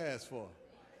what you ask for.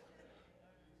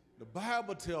 The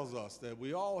Bible tells us that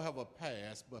we all have a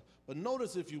past, but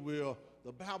notice, if you will,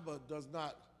 the Bible does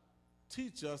not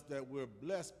teach us that we're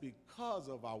blessed because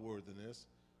of our worthiness.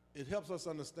 It helps us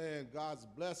understand God's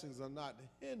blessings are not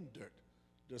hindered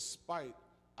despite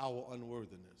our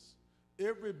unworthiness.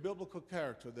 Every biblical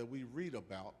character that we read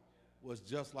about was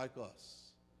just like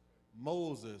us.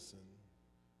 Moses, and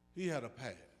he had a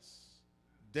past.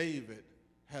 David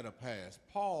had a past.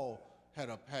 Paul had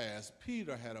a past.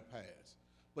 Peter had a past.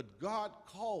 But God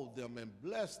called them and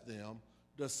blessed them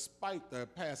despite their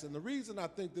past. And the reason I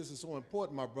think this is so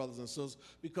important, my brothers and sisters,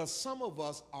 because some of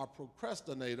us are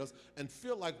procrastinators and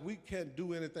feel like we can't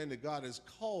do anything that God has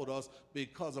called us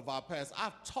because of our past.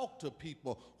 I've talked to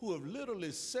people who have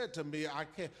literally said to me,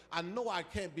 I know I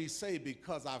can't be saved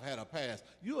because I've had a past.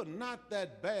 You are not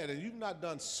that bad, and you've not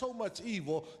done so much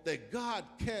evil that God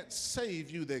can't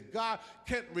save you, that God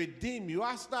can't redeem you.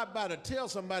 I stopped by to tell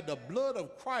somebody the blood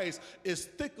of Christ is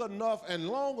thick enough and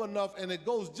long enough, and it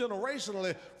goes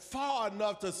generationally far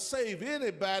enough to save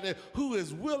anybody who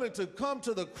is willing to come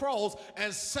to the cross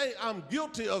and say, I'm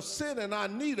guilty of sin and I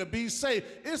need to be saved.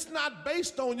 It's not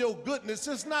based on your goodness.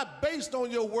 It's not based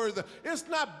on your worth. It's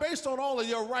not based on all of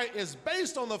your right. It's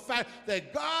based on the fact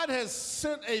that God has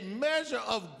sent a measure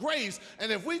of grace,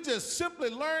 and if we just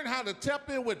simply learn how to tap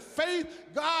in with faith,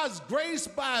 God's grace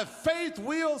by faith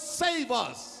will save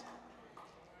us.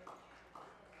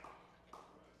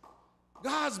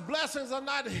 God's blessings are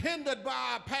not hindered by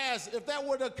our past. If that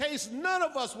were the case, none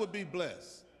of us would be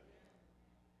blessed.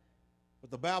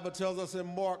 But the Bible tells us in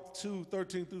Mark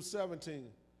 2:13 through 17,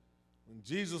 when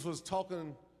Jesus was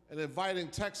talking and inviting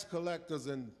tax collectors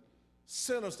and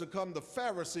sinners to come, the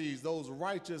Pharisees, those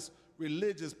righteous,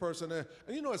 religious person. And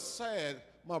you know, it's sad,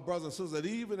 my brothers and sisters, that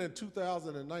even in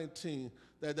 2019,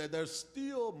 that there's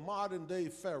still modern day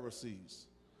Pharisees.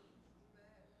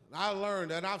 I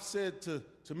learned, and I've said to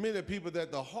many people, that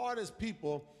the hardest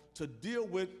people to deal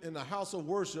with in the house of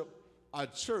worship, our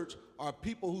church, are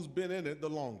people who's been in it the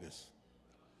longest.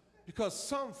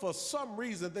 Because for some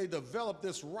reason, they develop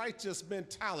this righteous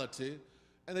mentality,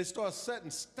 and they start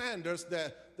setting standards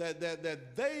that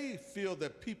they feel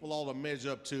that people ought to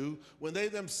measure up to, when they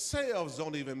themselves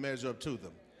don't even measure up to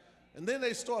them. And then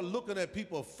they start looking at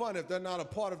people funny if they're not a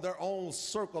part of their own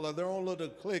circle or their own little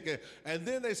clique. And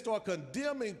then they start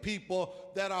condemning people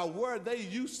that are where they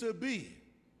used to be.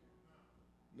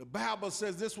 The Bible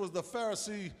says this was the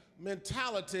Pharisee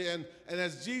mentality, and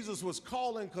as Jesus was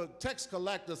calling tax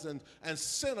collectors and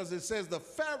sinners, it says the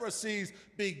Pharisees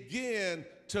began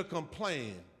to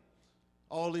complain.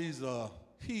 All these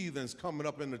heathens coming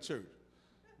up in the church.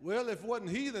 Well, if it wasn't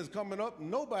heathens coming up,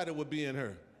 nobody would be in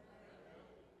here.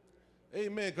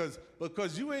 Amen,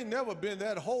 because you ain't never been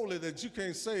that holy that you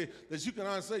can't say, that you can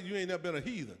honestly say you ain't never been a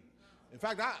heathen. In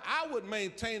fact, I would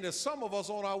maintain that some of us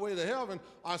on our way to heaven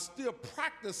are still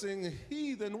practicing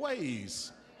heathen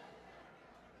ways.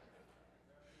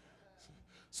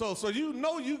 So you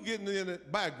know you getting in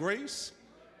it by grace.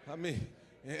 I mean,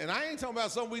 and I ain't talking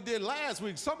about something we did last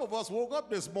week. Some of us woke up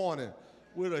this morning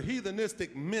with a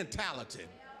heathenistic mentality.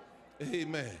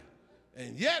 Amen.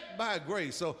 And yet by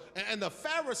grace. So, and the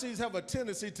Pharisees have a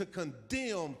tendency to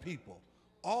condemn people,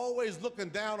 always looking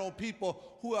down on people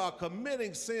who are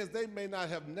committing sins they may not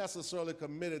have necessarily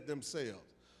committed themselves.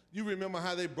 You remember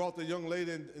how they brought the young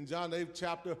lady in John 8th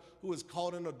chapter who was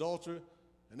caught in adultery,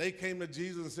 and they came to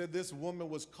Jesus and said, this woman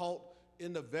was caught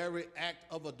in the very act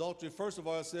of adultery. First of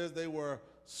all, it says they were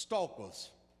stalkers.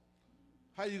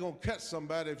 How you gonna catch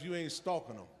somebody if you ain't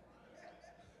stalking them?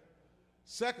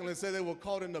 Secondly, it said they were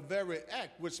caught in the very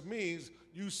act, which means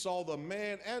you saw the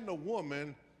man and the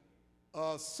woman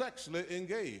sexually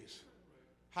engaged.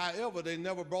 However, they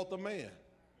never brought the man,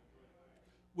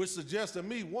 which suggests to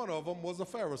me one of them was a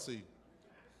Pharisee.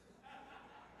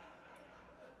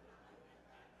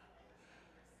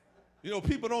 You know,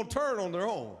 people don't turn on their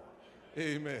own.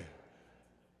 Amen.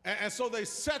 And so they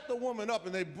set the woman up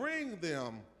and they bring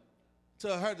them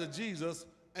to Jesus,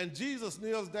 and Jesus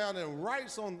kneels down and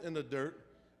writes in the dirt.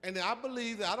 And I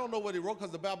believe that, I don't know what he wrote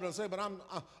because the Bible doesn't say, but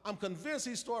I'm convinced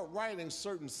he started writing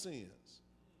certain sins.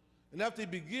 And after he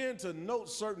began to note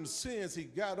certain sins, he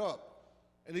got up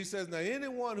and he says, now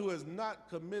anyone who has not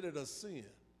committed a sin,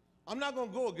 I'm not going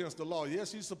to go against the law.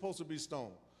 Yes, he's supposed to be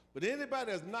stoned. But anybody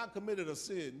that has not committed a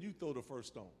sin, you throw the first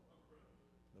stone.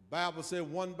 The Bible said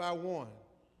one by one,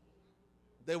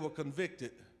 they were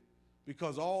convicted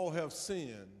because all have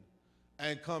sinned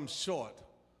and come short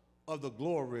of the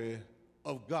glory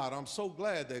of God. I'm so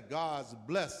glad that God's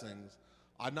blessings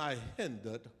are not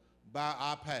hindered by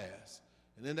our past.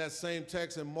 And in that same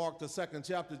text in Mark, the 2nd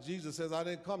chapter, Jesus says, I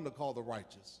didn't come to call the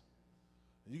righteous.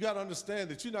 You got to understand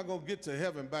that you're not going to get to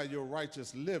heaven by your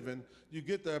righteous living. You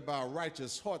get there by a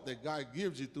righteous heart that God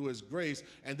gives you through his grace.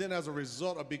 And then as a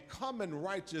result of becoming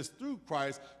righteous through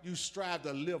Christ, you strive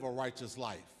to live a righteous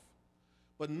life.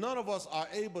 But none of us are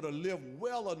able to live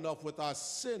well enough with our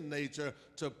sin nature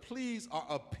to please or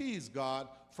appease God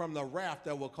from the wrath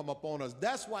that will come upon us.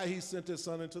 That's why he sent his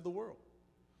son into the world.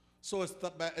 So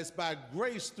it's by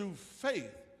grace through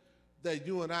faith that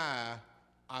you and I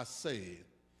are saved.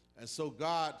 And so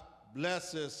God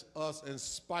blesses us in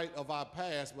spite of our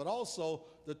past, but also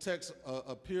the text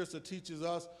appears to teach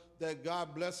us that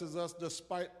God blesses us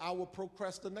despite our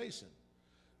procrastination.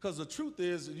 Because the truth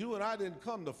is, you and I didn't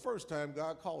come the first time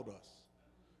God called us.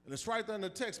 And it's right there in the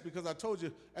text, because I told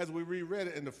you as we reread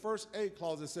it in the first A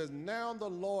clause, it says, now the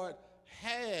Lord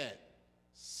had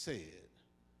said.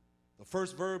 The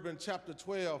first verb in chapter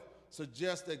 12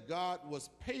 suggests that God was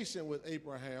patient with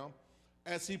Abraham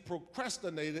as he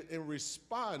procrastinated in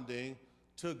responding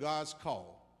to God's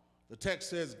call. The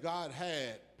text says God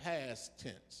had, past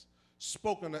tense,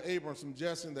 spoken to Abram,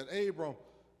 suggesting that Abram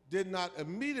did not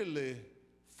immediately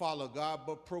follow God,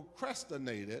 but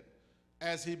procrastinated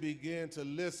as he began to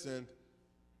listen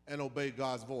and obey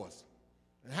God's voice.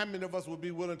 And how many of us would be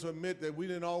willing to admit that we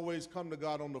didn't always come to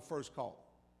God on the first call?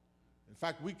 In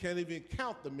fact, we can't even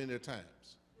count the many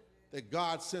times that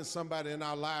God sent somebody in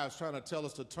our lives trying to tell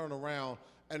us to turn around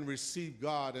and receive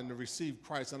God and to receive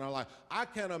Christ in our life. I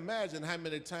can't imagine how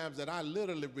many times that I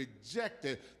literally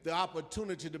rejected the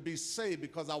opportunity to be saved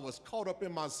because I was caught up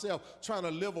in myself trying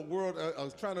to live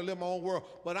trying to live my own world.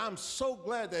 But I'm so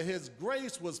glad that his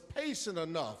grace was patient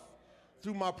enough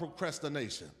through my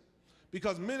procrastination.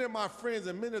 Because many of my friends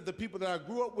and many of the people that I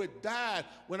grew up with died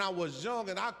when I was young,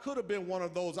 and I could have been one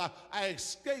of those. I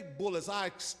escaped bullets,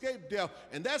 I escaped death,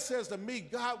 and that says to me,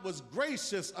 God was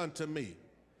gracious unto me.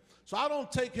 So I don't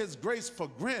take his grace for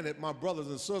granted, my brothers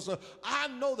and sisters. I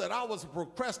know that I was a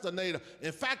procrastinator.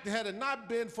 In fact, had it not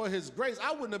been for his grace,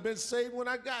 I wouldn't have been saved when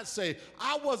I got saved.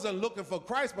 I wasn't looking for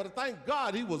Christ, but thank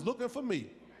God he was looking for me.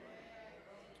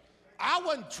 I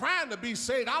wasn't trying to be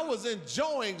saved. I was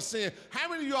enjoying sin. How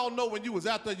many of y'all know when you was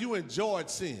out there, you enjoyed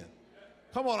sin?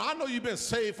 Come on, I know you've been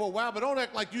saved for a while, but don't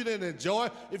act like you didn't enjoy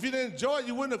it. If you didn't enjoy it,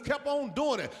 you wouldn't have kept on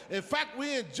doing it. In fact,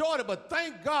 we enjoyed it, but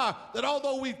thank God that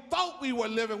although we thought we were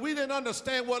living, we didn't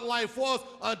understand what life was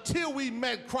until we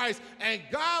met Christ, and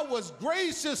God was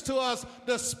gracious to us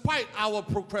despite our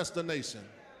procrastination.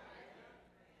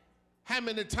 How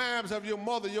many times have your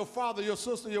mother, your father, your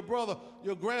sister, your brother,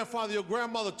 your grandfather, your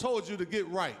grandmother told you to get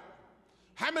right?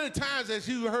 How many times has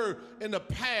you heard in the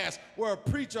past where a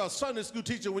preacher, a Sunday school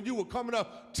teacher, when you were coming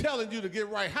up, telling you to get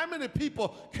right? How many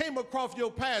people came across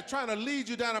your path trying to lead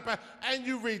you down a path and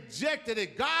you rejected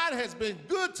it? God has been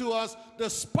good to us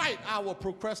despite our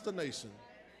procrastination.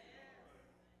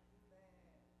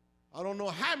 I don't know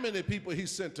how many people he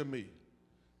sent to me,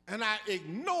 and I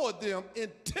ignored them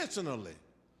intentionally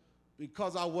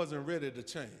because I wasn't ready to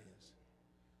change.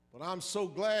 But I'm so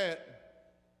glad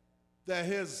that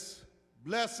his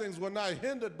blessings were not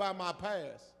hindered by my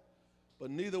past, but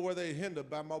neither were they hindered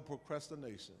by my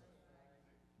procrastination.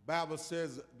 The Bible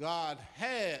says God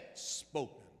had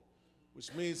spoken,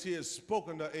 which means he has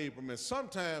spoken to Abram. And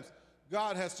sometimes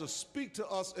God has to speak to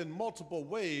us in multiple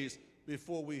ways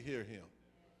before we hear him.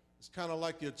 It's kind of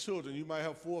like your children. You might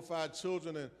have 4 or 5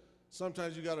 children, and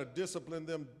sometimes you got to discipline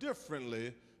them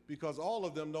differently because all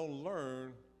of them don't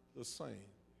learn the same.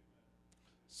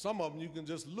 Some of them you can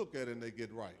just look at and they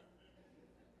get right.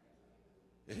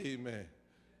 Amen.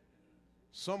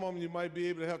 Some of them you might be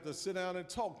able to have to sit down and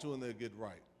talk to and they'll get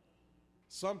right.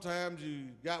 Sometimes you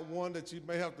got one that you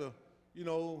may have to,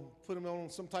 put them on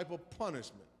some type of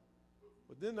punishment.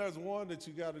 But then there's one that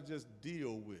you got to just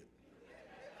deal with.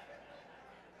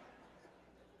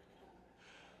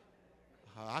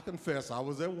 I confess, I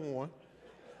was at one.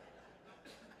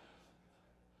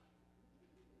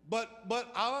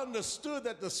 But I understood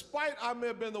that despite I may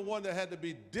have been the one that had to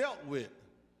be dealt with,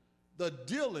 the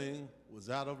dealing was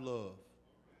out of love.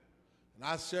 And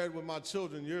I shared with my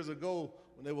children years ago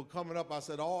when they were coming up, I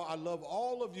said, I love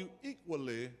all of you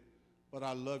equally, but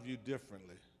I love you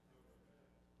differently.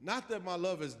 Not that my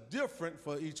love is different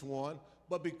for each one,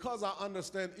 but because I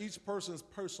understand each person's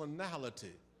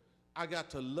personality, I got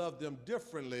to love them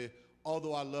differently,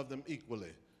 although I love them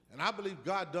equally. And I believe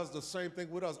God does the same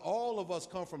thing with us. All of us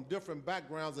come from different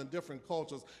backgrounds and different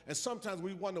cultures. And sometimes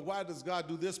we wonder, why does God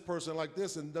do this person like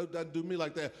this and doesn't do me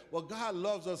like that? Well, God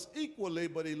loves us equally,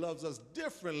 but he loves us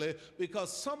differently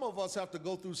because some of us have to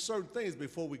go through certain things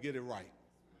before we get it right.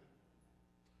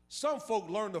 Some folk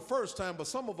learn the first time, but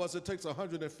some of us, it takes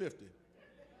 150.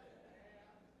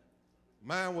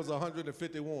 Mine was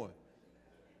 151.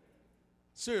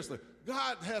 Seriously,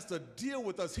 God has to deal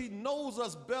with us. He knows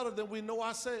us better than we know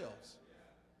ourselves.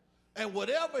 And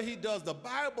whatever he does, the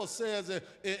Bible says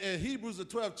in Hebrews the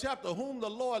 12th chapter, whom the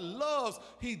Lord loves,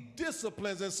 he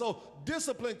disciplines. And so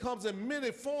discipline comes in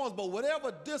many forms, but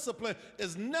whatever discipline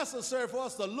is necessary for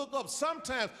us to look up,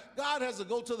 sometimes God has to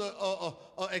go to the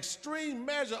extreme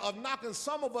measure of knocking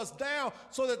some of us down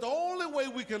so that the only way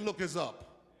we can look is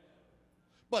up.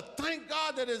 But thank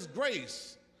God that his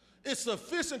grace is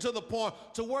sufficient to the point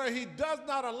to where he does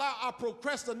not allow our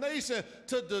procrastination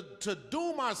to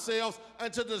doom ourselves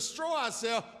and to destroy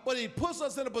ourselves, but he puts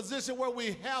us in a position where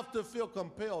we have to feel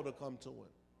compelled to come to him.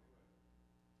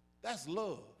 That's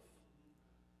love.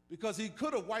 Because he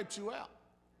could have wiped you out.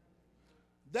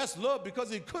 That's love because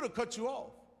he could have cut you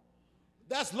off.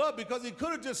 That's love because he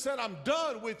could have just said, I'm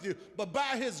done with you. But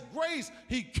by his grace,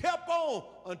 he kept on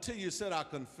until you said, I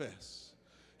confess.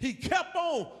 He kept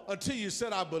on until you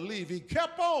said, I believe. He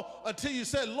kept on until you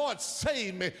said, Lord,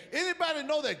 save me. Anybody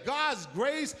know that God's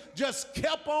grace just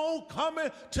kept on coming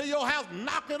to your house,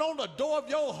 knocking on the door of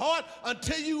your heart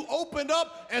until you opened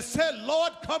up and said,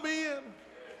 Lord, come in?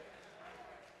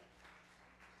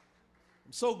 I'm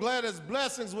so glad his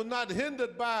blessings were not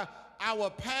hindered by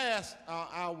our past,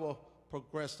 our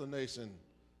procrastination.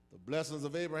 The blessings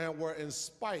of Abraham were in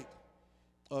spite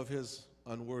of his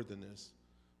unworthiness.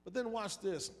 But then watch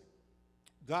this.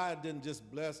 God didn't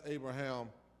just bless Abraham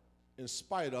in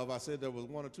spite of. I said there was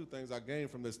one or two things I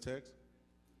gained from this text.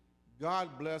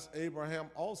 God blessed Abraham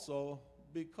also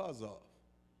because of.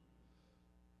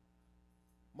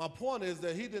 My point is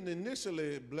that he didn't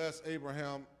initially bless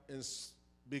Abraham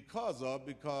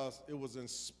because it was in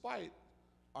spite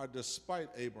or despite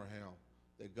Abraham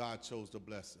that God chose to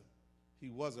bless him.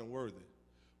 He wasn't worthy.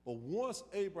 But once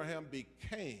Abraham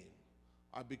became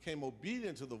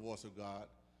obedient to the voice of God,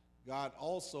 God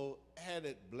also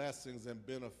added blessings and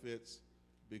benefits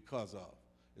because of.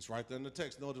 It's right there in the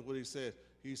text. Notice what he said.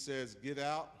 He says, get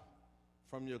out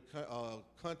from your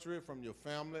country, from your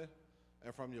family,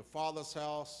 and from your father's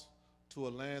house to a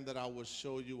land that I will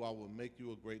show you. I will make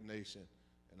you a great nation,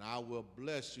 and I will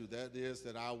bless you. That is,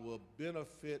 that I will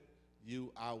benefit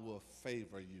you. I will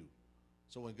favor you.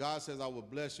 So when God says, I will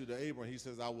bless you to Abraham, he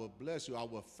says, I will bless you. I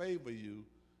will favor you.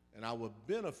 And I will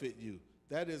benefit you.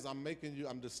 That is, I'm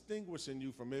distinguishing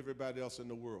you from everybody else in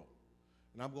the world.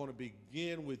 And I'm going to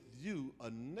begin with you, a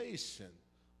nation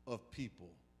of people,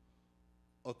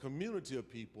 a community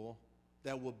of people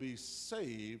that will be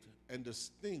saved and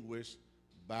distinguished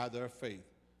by their faith.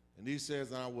 And he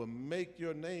says, I will make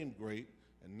your name great,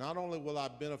 and not only will I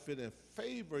benefit and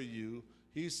favor you,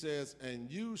 he says,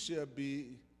 and you shall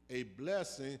be a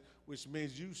blessing, which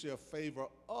means you shall favor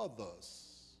others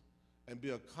and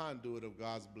be a conduit of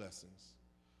God's blessings.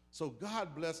 So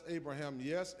God blessed Abraham,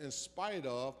 yes, in spite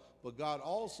of, but God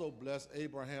also blessed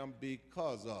Abraham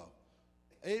because of.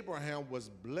 Abraham was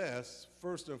blessed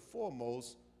first and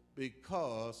foremost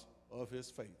because of his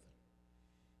faith.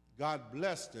 God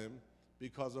blessed him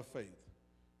because of faith.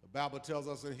 The Bible tells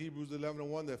us in Hebrews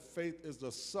 11:1 that faith is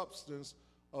the substance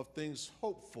of things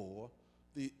hoped for,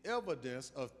 the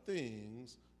evidence of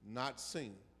things not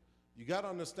seen. You got to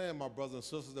understand, my brothers and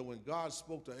sisters, that when God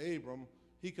spoke to Abram,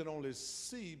 he could only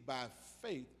see by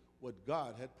faith what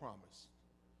God had promised.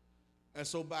 And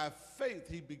so by faith,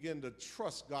 he began to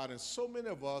trust God. And so many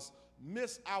of us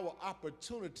miss our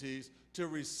opportunities to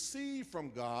receive from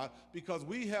God because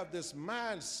we have this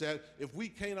mindset, if we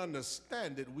can't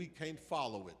understand it, we can't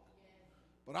follow it.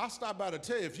 But I'll stop by to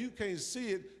tell you, if you can't see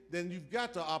it, then you've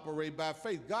got to operate by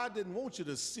faith. God didn't want you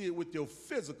to see it with your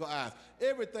physical eyes.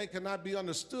 Everything cannot be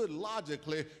understood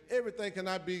logically. Everything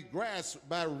cannot be grasped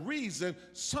by reason.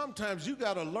 Sometimes you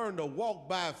got to learn to walk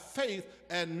by faith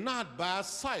and not by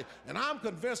sight. And I'm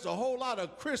convinced a whole lot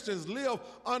of Christians live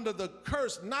under the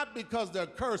curse, not because they're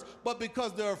cursed, but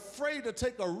because they're afraid to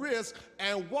take a risk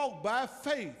and walk by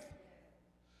faith.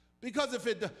 Because if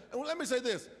it, and let me say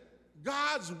this,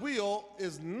 God's will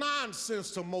is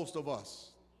nonsense to most of us.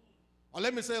 Or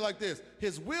let me say it like this,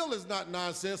 his will is not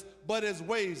nonsense, but his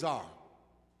ways are.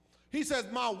 He says,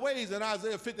 my ways in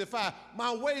Isaiah 55,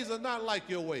 my ways are not like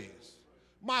your ways.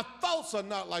 My thoughts are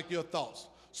not like your thoughts.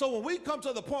 So when we come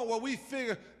to the point where we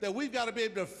figure that we've got to be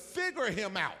able to figure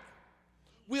him out,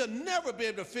 we'll never be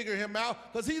able to figure him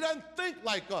out because he doesn't think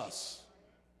like us.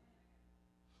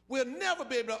 We'll never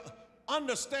be able to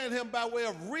understand him by way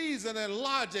of reason and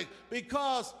logic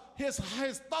because his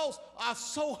thoughts are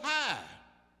so high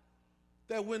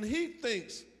that when he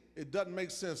thinks, it doesn't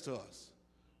make sense to us.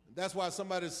 That's why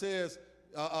somebody says,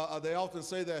 they often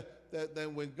say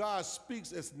that when God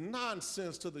speaks, it's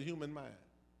nonsense to the human mind.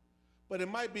 But it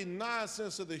might be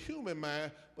nonsense to the human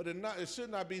mind, but it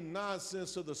should not be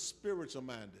nonsense to the spiritual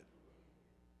minded.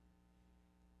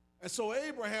 And so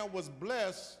Abraham was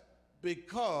blessed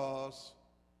because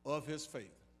of his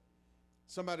faith.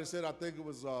 Somebody said, I think it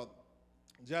was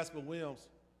Jasper Williams,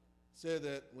 said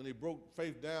that when he broke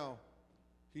faith down,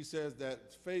 he says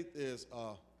that faith is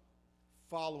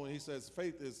following, he says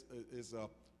faith is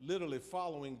literally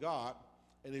following God,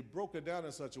 and he broke it down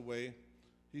in such a way,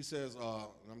 he says,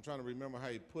 and I'm trying to remember how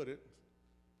he put it,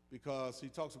 because he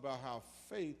talks about how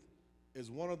faith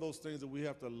is one of those things that we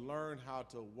have to learn how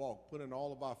to walk, put in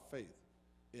all of our faith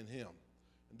in him.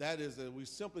 And that is that we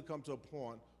simply come to a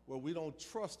point where we don't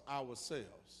trust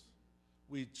ourselves.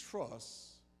 We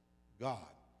trust God.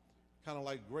 Kind of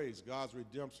like grace, God's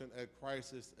redemption at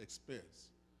Christ's expense,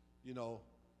 you know.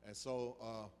 And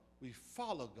so we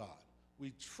follow God.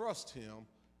 We trust him,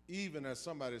 even as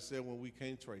somebody said, when we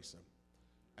can't trace him.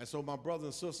 And so my brothers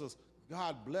and sisters,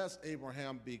 God blessed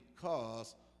Abraham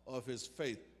because of his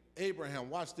faith. Abraham,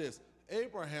 watch this.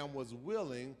 Abraham was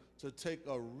willing to take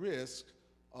a risk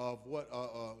of what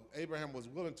Abraham was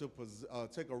willing to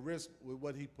take a risk with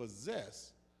what he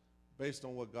possessed based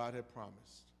on what God had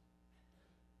promised.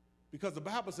 Because the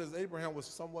Bible says Abraham was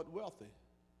somewhat wealthy.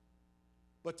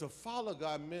 But to follow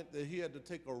God meant that he had to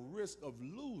take a risk of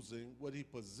losing what he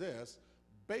possessed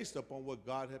based upon what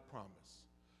God had promised.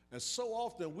 And so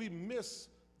often we miss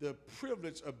the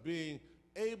privilege of being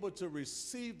able to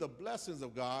receive the blessings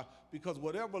of God because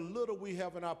whatever little we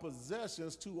have in our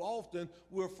possessions, too often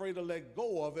we're afraid to let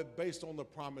go of it based on the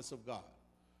promise of God.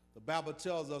 The Bible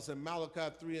tells us in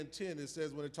Malachi 3:10, it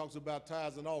says when it talks about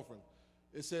tithes and offering,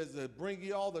 it says that bring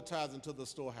ye all the tithes into the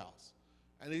storehouse.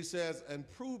 And he says, and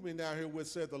prove me now herewith,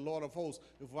 said the Lord of hosts,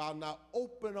 if I'll not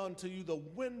open unto you the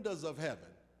windows of heaven.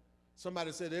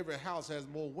 Somebody said every house has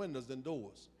more windows than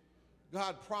doors.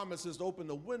 God promises to open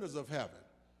the windows of heaven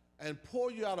and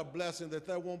pour you out a blessing that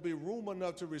there won't be room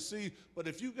enough to receive. But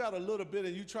if you got a little bit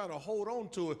and you're trying to hold on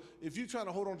to it, if you're trying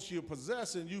to hold on to your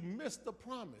possession, you miss the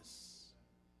promise.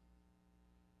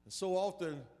 And so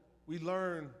often we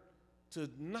learn to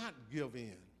not give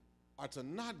in or to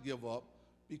not give up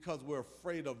because we're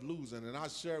afraid of losing. And I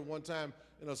shared one time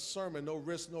in a sermon, no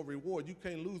risk, no reward. You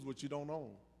can't lose what you don't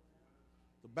own.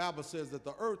 The Bible says that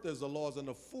the earth is the Lord's and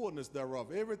the fullness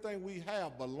thereof. Everything we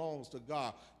have belongs to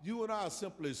God. You and I are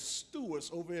simply stewards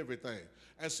over everything.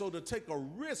 And so to take a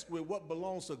risk with what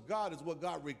belongs to God is what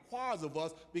God requires of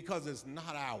us because it's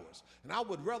not ours. And I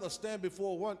would rather stand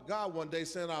before God one day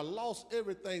saying I lost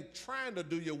everything trying to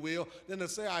do your will than to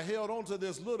say I held on to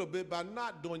this little bit by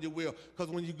not doing your will.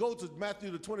 Because when you go to Matthew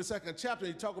the 22nd chapter,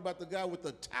 you talk about the guy with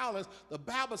the talents, the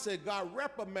Bible said God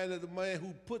reprimanded the man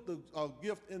who put the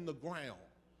gift in the ground.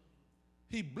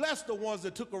 He blessed the ones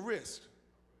that took a risk.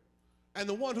 And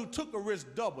the one who took a risk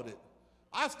doubled it.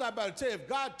 I stop by to tell you, if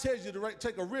God tells you to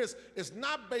take a risk, it's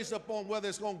not based upon whether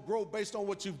it's going to grow based on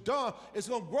what you've done. It's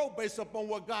going to grow based upon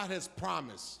what God has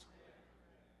promised.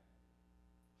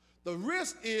 The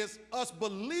risk is us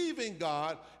believing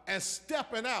God and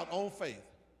stepping out on faith.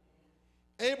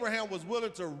 Abraham was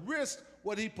willing to risk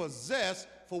what he possessed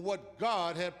for what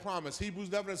God had promised. Hebrews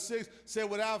 11:6 said,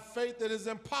 without faith it is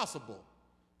impossible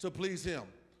to please him.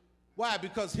 Why?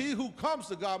 Because he who comes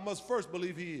to God must first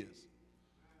believe he is.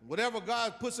 Whatever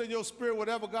God puts in your spirit,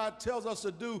 whatever God tells us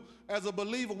to do as a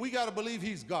believer, we got to believe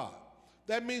he's God.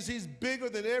 That means he's bigger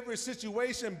than every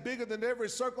situation, bigger than every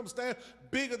circumstance,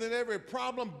 bigger than every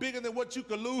problem, bigger than what you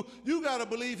could lose. You got to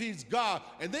believe he's God.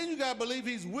 And then you got to believe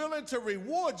he's willing to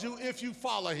reward you if you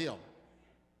follow him.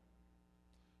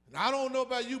 And I don't know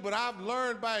about you, but I've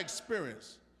learned by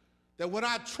experience that when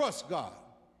I trust God,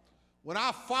 when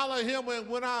I follow him and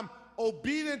when I'm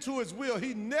obedient to his will,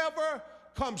 he never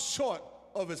comes short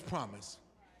of his promise.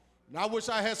 And I wish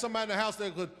I had somebody in the house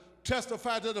that could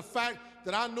testify to the fact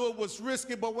that I knew it was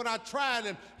risky, but when I tried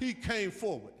him, he came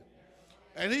forward.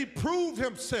 And he proved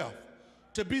himself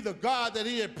to be the God that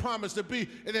he had promised to be.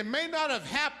 And it may not have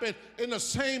happened in the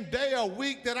same day or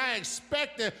week that I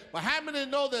expected, but how many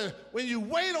know that when you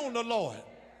wait on the Lord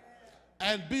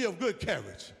and be of good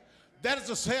courage, that is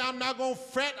to say, I'm not going to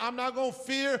fret, I'm not going to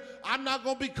fear, I'm not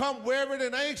going to become worried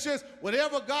and anxious.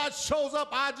 Whenever God shows up,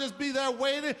 I'll just be there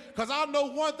waiting, because I know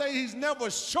one thing, he's never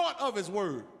short of his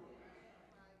word.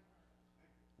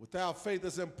 Without faith,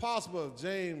 it's impossible.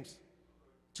 James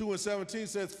 2:17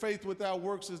 says, faith without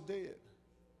works is dead.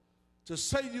 To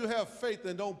say you have faith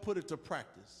and don't put it to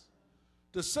practice.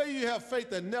 To say you have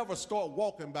faith and never start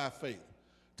walking by faith.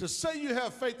 To say you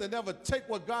have faith and never take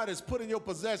what God has put in your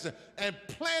possession and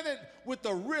plant it with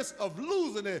the risk of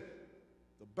losing it,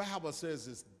 the Bible says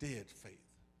it's dead faith.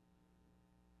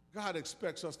 God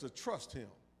expects us to trust him.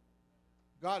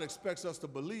 God expects us to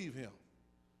believe him.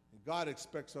 And God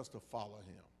expects us to follow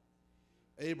him.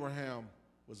 Abraham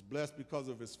was blessed because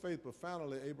of his faith, but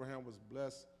finally Abraham was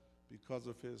blessed because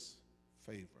of his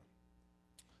favor,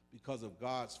 because of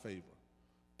God's favor.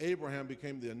 Abraham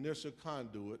became the initial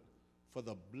conduit for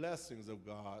the blessings of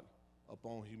God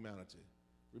upon humanity.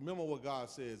 Remember what God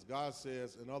says. God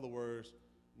says, in other words,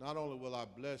 not only will I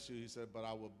bless you, he said, but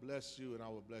I will bless you and I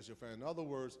will bless your family. In other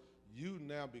words, you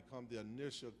now become the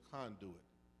initial conduit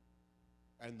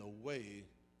and the way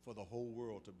for the whole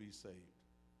world to be saved.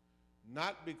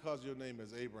 Not because your name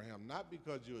is Abraham, not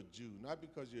because you're a Jew, not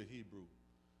because you're Hebrew,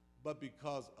 but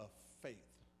because of faith.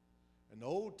 And the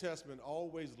Old Testament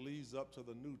always leads up to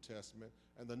the New Testament,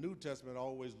 and the New Testament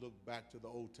always looks back to the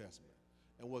Old Testament.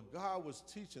 And what God was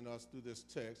teaching us through this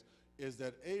text is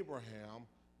that Abraham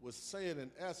was saying,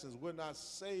 in essence, we're not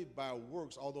saved by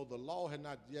works, although the law had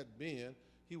not yet been.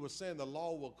 He was saying the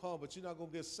law will come, but you're not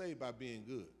going to get saved by being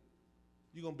good.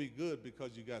 You're going to be good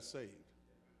because you got saved.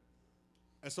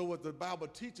 And so what the Bible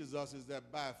teaches us is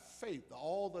that by faith,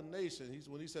 all the nations,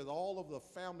 when he says all of the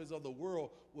families of the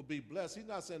world will be blessed, he's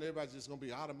not saying everybody's just going to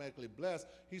be automatically blessed.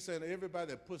 He's saying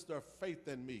everybody that puts their faith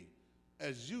in me,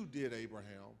 as you did,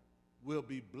 Abraham, will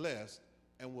be blessed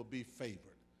and will be favored.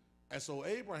 And so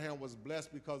Abraham was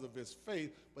blessed because of his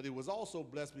faith, but he was also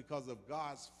blessed because of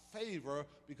God's favor,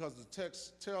 because the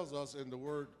text tells us in the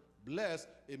word blessed,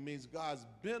 it means God's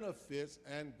benefits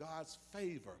and God's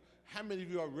favor. How many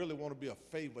of you really want to be a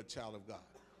favored child of God?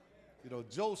 You know,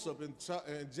 Joseph in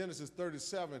Genesis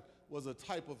 37 was a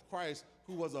type of Christ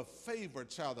who was a favored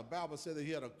child. The Bible said that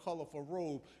he had a colorful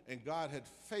robe and God had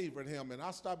favored him. And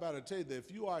I stop by to tell you that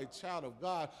if you are a child of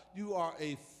God, you are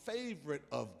a favorite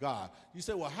of God. You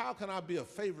say, well, how can I be a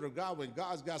favorite of God when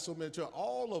God's got so many children?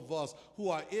 All of us who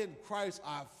are in Christ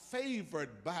are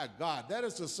favored by God. That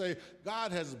is to say,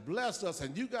 God has blessed us,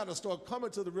 and you got to start coming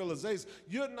to the realization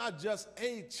you're not just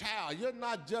a child. You're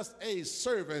not just a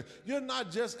servant. You're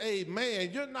not just a man.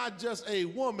 You're not just a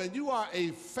woman. You are a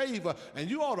favor, and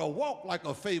you ought to walk like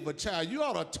a favored child. You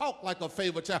ought to talk like a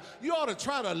favored child. You ought to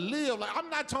try to live like, I'm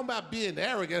not talking about being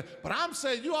arrogant, but I'm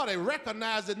saying you ought to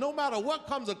recognize that no matter what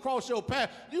comes across your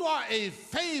path, you are a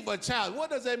favored child. What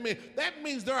does that mean? That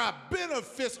means there are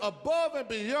benefits above and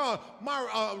beyond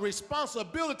my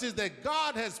responsibilities that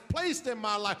God has placed in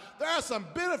my life. There are some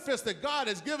benefits that God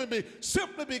has given me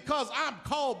simply because I'm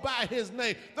called by his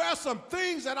name. There are some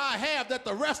things that I have that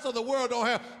the rest of the world don't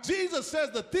have. Jesus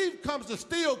says the thief comes to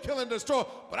steal, kill, and destroy,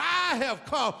 but I have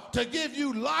come to give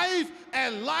you life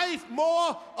and life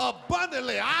more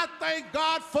abundantly. I thank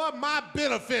God for my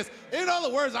benefits. In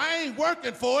other words, I ain't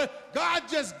working for it. God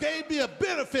just gave me a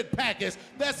benefit package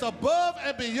that's above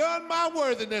and beyond my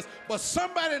worthiness. But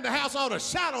somebody in the house ought to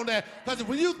shout on that, because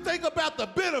when you think about the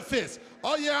benefits,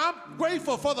 oh yeah, I'm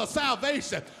grateful for the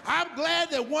salvation. I'm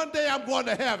glad that one day I'm going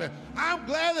to heaven. I'm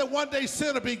glad that one day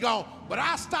sin will be gone. But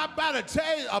I stopped by to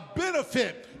tell you a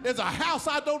benefit is a house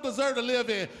I don't deserve to live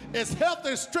in. It's health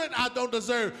and strength I don't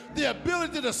deserve. The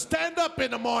ability to stand up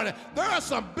in the morning. There are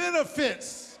some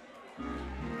benefits.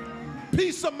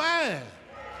 Peace of mind,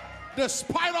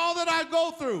 despite all that I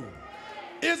go through,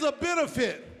 is a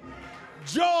benefit.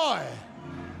 Joy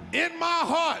in my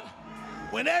heart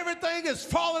when everything is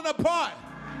falling apart,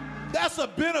 that's a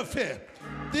benefit.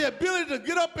 The ability to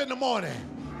get up in the morning,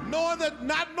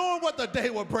 not knowing what the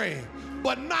day will bring,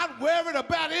 but not worried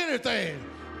about anything.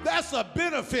 That's a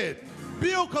benefit.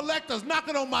 Bill collectors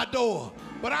knocking on my door,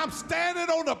 but I'm standing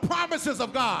on the promises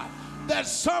of God that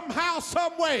somehow,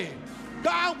 some way,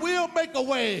 God will make a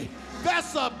way.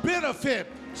 That's a benefit.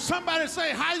 Somebody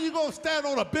say, how you gonna stand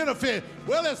on a benefit?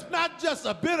 Well, it's not just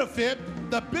a benefit.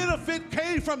 The benefit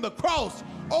came from the cross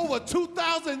over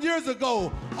 2,000 years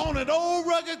ago on an old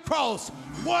rugged cross,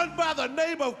 one by the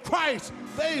name of Christ.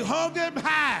 They hung him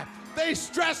high. They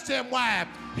stretched him wide.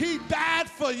 He died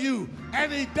for you,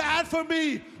 and he died for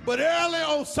me. But early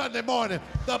on Sunday morning,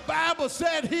 the Bible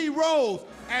said he rose,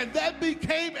 and that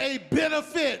became a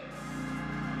benefit.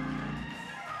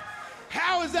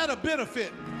 How is that a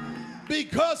benefit?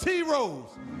 Because he rose.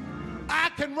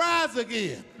 I can rise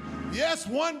again. Yes,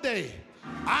 one day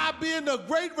I'll be in the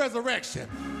great resurrection,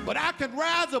 but I can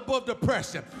rise above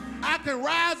depression. I can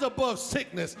rise above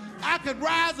sickness. I can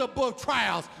rise above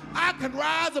trials. I can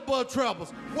rise above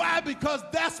troubles. Why? Because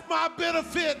that's my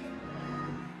benefit.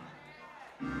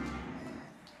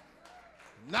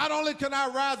 Not only can I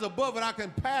rise above it, I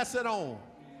can pass it on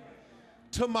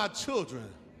to my children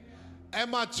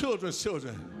and my children's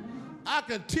children. I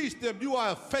can teach them you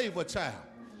are a favored child.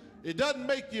 It doesn't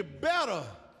make you better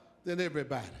than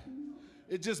everybody.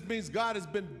 It just means God has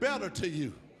been better to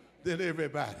you than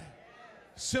everybody.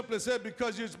 Simply said,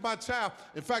 because you're my child.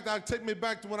 In fact, I take me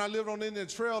back to when I lived on Indian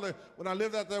Trail. And when I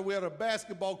lived out there, we had a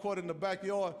basketball court in the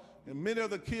backyard, and many of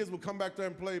the kids would come back there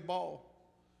and play ball.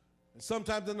 And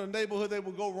sometimes in the neighborhood, they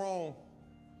would go wrong.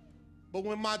 But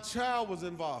when my child was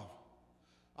involved,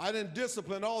 I didn't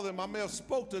discipline all of them. I may have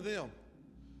spoke to them,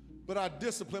 but I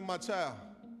disciplined my child.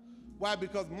 Why?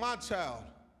 Because my child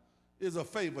is a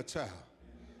favored child.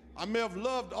 I may have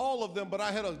loved all of them, but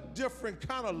I had a different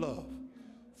kind of love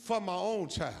for my own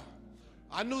child.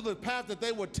 I knew the path that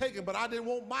they were taking, but I didn't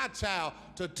want my child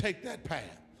to take that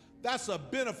path. That's a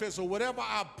benefit. So whatever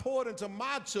I poured into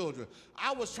my children,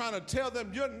 I was trying to tell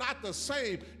them, you're not the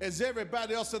same as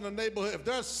everybody else in the neighborhood. If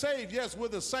they're saved, yes, we're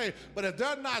the same. But if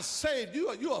they're not saved,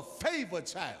 you're a favored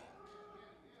child.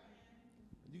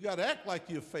 You got to act like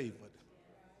you're favored.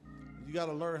 You got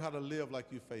to learn how to live like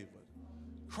you're favored.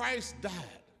 Christ died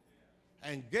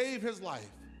and gave his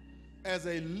life as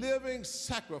a living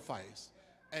sacrifice.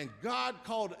 And God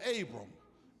called Abram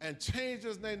and changed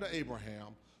his name to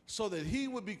Abraham so that he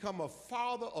would become a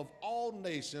father of all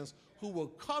nations who will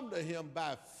come to him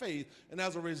by faith. And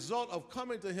as a result of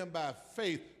coming to him by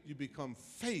faith, you become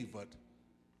favored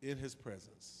in his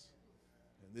presence.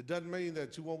 And it doesn't mean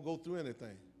that you won't go through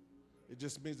anything. It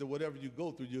just means that whatever you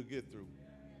go through, you'll get through.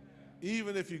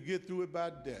 Even if you get through it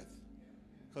by death.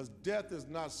 Because death is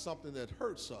not something that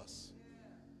hurts us.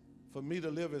 For me to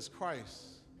live as Christ,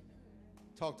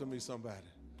 talk to me somebody,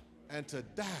 and to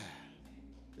die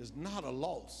is not a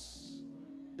loss,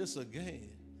 it's a gain.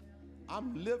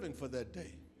 I'm living for that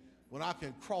day when I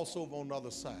can cross over on the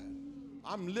other side.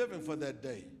 I'm living for that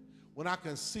day when I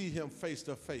can see him face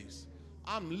to face.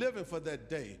 I'm living for that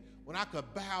day when I could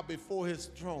bow before his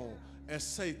throne and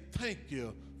say, thank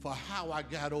you for how I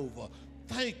got over.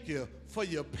 Thank you for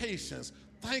your patience.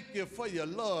 Thank you for your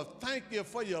love. Thank you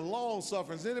for your long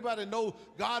suffering. Does anybody know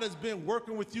God has been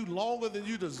working with you longer than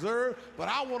you deserve? But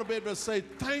I want to be able to say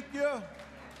thank you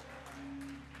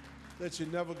that you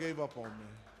never gave up on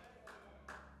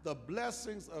me. The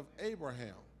blessings of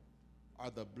Abraham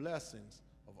are the blessings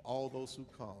of all those who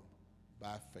come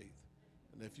by faith.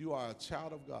 And if you are a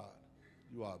child of God,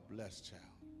 you are a blessed child.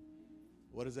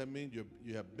 What does that mean?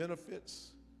 You have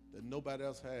benefits that nobody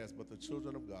else has but the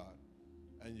children of God,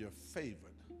 and you're favored.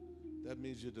 That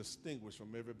means you're distinguished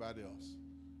from everybody else.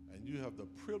 And you have the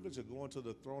privilege of going to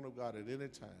the throne of God at any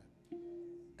time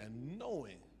and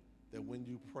knowing that when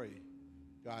you pray,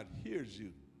 God hears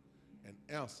you and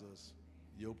answers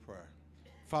your prayer.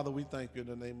 Father, we thank you in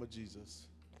the name of Jesus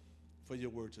for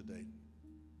your word today.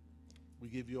 We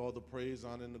give you all the praise,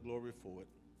 honor, and the glory for it.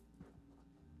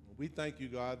 We thank you,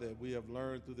 God, that we have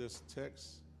learned through this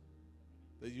text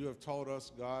that you have taught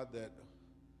us, God, that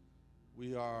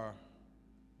we are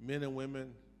men and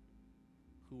women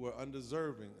who are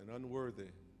undeserving and unworthy,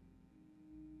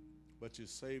 but you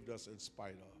saved us in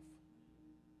spite of.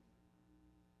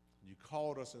 You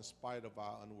called us in spite of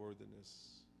our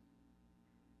unworthiness,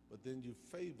 but then you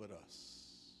favored us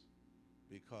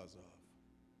because of.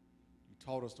 You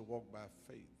taught us to walk by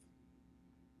faith.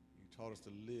 You taught us to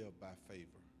live by favor.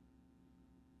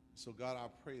 So God, I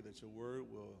pray that your word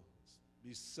will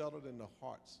be settled in the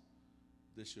hearts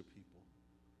of this your people.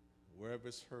 Wherever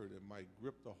it's heard, it might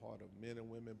grip the heart of men and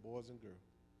women, boys and girls,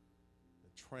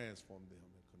 and transform them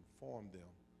and conform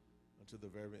them unto the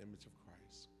very image of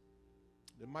Christ.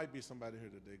 There might be somebody here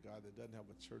today, God, that doesn't have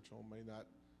a church home, may not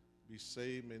be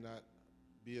saved, may not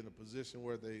be in a position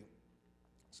where they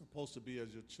supposed to be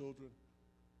as your children.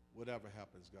 Whatever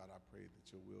happens, God, I pray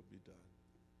that your will be done.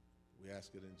 We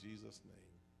ask it in Jesus' name.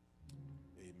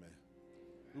 Amen.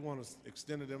 We want to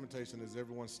extend an invitation as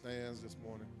everyone stands this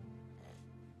morning.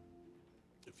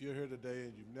 If you're here today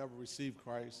and you've never received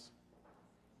Christ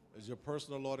as your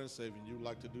personal Lord and Savior, and you'd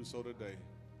like to do so today,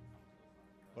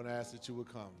 I'm going to ask that you would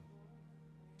come.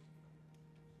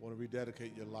 I want to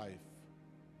rededicate your life.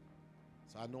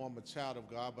 So I know I'm a child of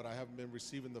God, but I haven't been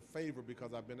receiving the favor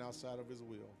because I've been outside of his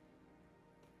will.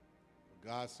 But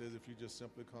God says if you just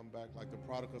simply come back like the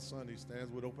prodigal son, he stands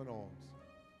with open arms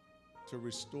to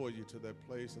restore you to that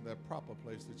place and that proper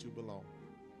place that you belong.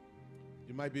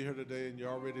 You might be here today and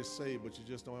you're already saved, but you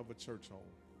just don't have a church home.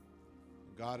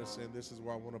 God is saying this is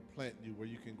where I want to plant you, where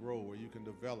you can grow, where you can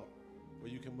develop, where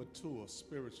you can mature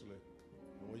spiritually,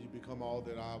 and where you become all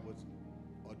that I would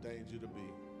ordain you to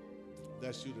be. If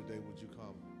that's you today, would you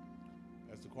come?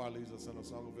 As the choir leads us in a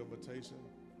song of invitation,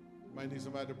 you might need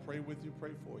somebody to pray with you,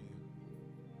 pray for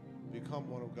you. Become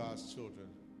one of God's children.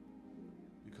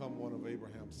 Become one of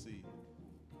Abraham's seed.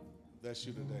 If that's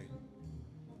you today.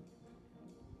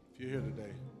 If you're here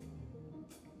today,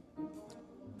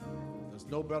 there's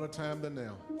no better time than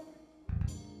now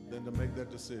than to make that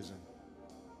decision.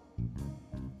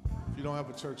 If you don't have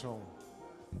a church home,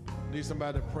 need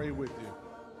somebody to pray with you,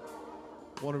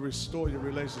 want to restore your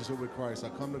relationship with Christ. I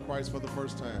come to Christ for the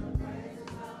first time.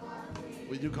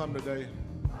 Will you come today?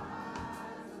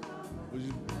 Will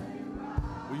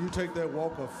you take that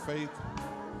walk of faith,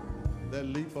 that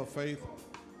leap of faith?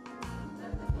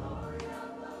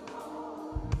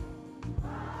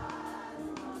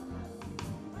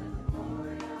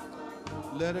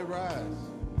 Let it rise.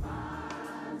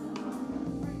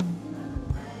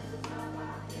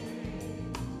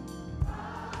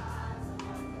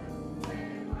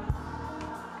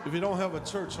 If you don't have a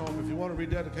church home, if you want to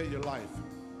rededicate your life,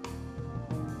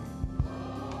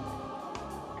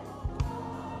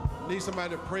 need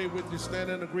somebody to pray with you, stand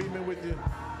in agreement with you.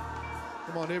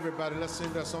 Come on, everybody, let's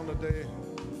sing that song today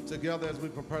together as we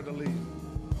prepare to leave.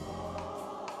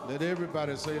 Let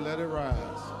everybody say, let it rise.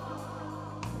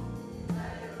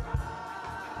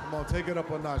 Come on, take it up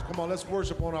a notch. Come on, let's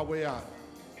worship on our way out.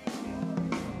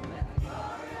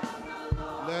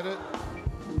 Let it.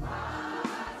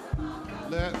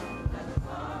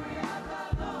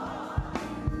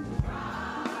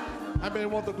 How many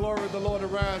want the glory of the Lord to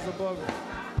rise above it?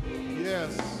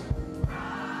 Yes.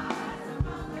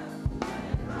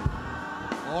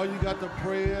 All you got to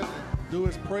pray it, do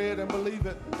is pray it and believe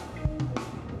it.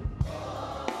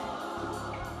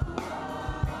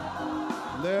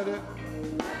 Let it.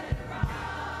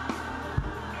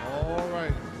 All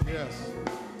right. Yes.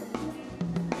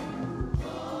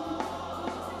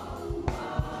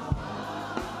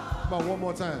 Come on, one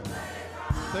more time.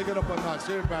 Take it up a notch.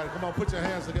 Everybody, come on, put your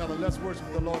hands together. Let's worship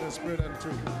the Lord in spirit and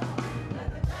truth.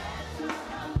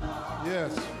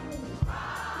 Yes.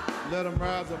 Let him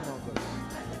rise among us.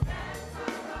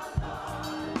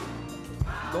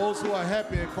 Those who are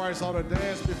happy in Christ ought to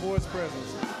dance before his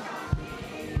presence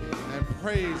and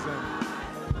praise him.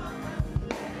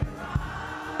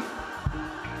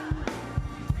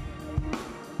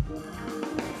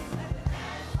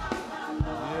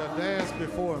 Yeah, dance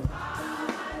before him.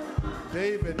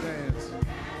 David danced.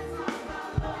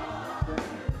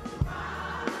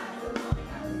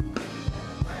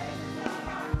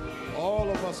 All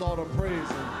of us ought to praise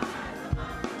him.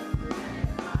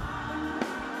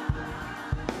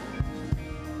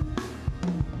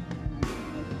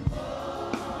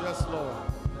 Yes, Lord.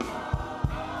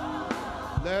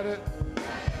 Let it.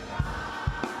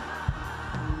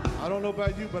 I don't know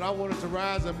about you, but I want it to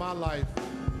rise in my life.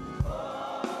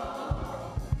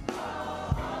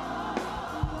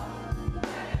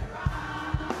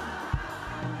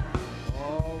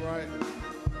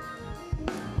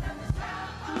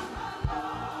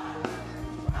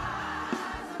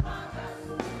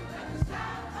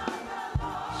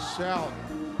 Shout.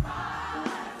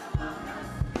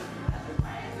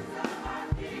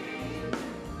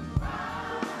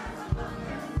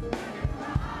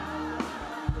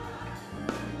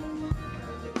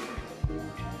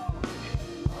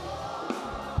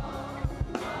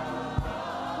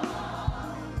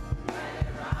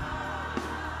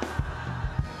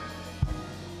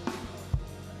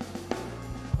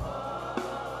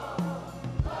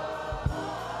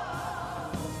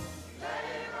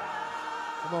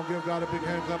 Come on, give God a big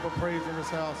hand clap of praise in this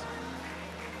house.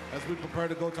 As we prepare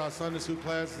to go to our Sunday school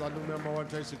classes, our new member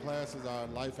orientation classes, our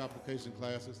life application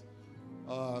classes,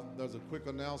 there's a quick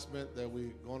announcement that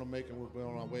we're going to make, and we're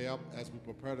on our way up as we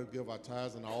prepare to give our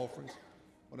tithes and our offerings.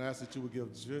 I want to ask that you would give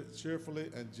cheerfully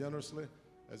and generously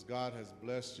as God has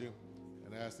blessed you,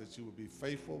 and ask that you would be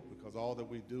faithful, because all that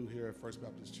we do here at First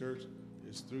Baptist Church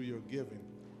is through your giving.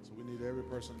 So we need every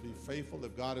person to be faithful.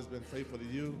 If God has been faithful to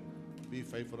you, be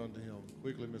faithful unto him.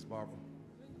 Quickly, Miss Barbara.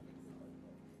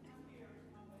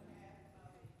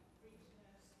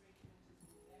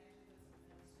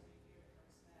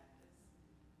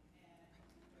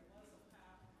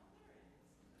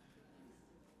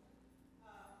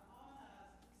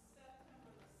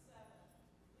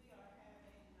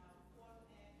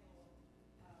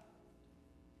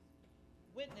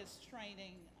 Witness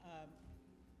training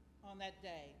on that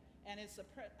day, and it's a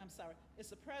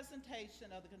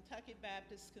presentation of the Kentucky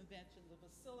Baptist Convention. The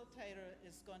facilitator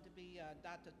is going to be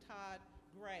Dr. Todd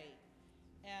Gray,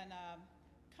 and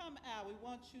come out. We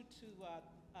want you to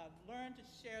learn to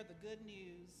share the good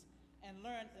news and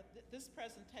learn. This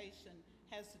presentation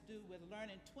has to do with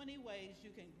learning 20 ways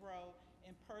you can grow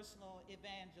in personal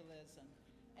evangelism.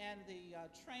 And the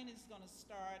training is going to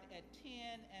start at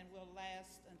 10 and will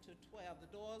last until 12.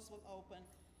 The doors will open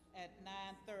at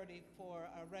 9:30 for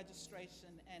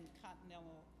registration and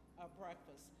continental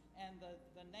breakfast. And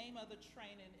the name of the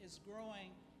training is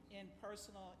Growing in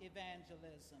Personal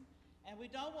Evangelism. And we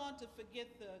don't want to forget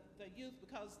the youth,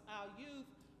 because our youth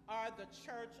are the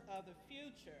church of the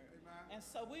future. Amen. And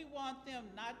so we want them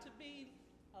not to be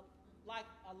like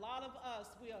a lot of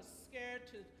us. We are scared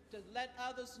to let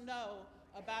others know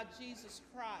about Jesus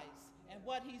Christ and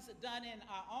what he's done in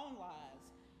our own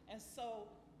lives. And so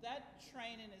that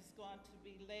training is going to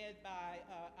be led by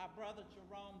our brother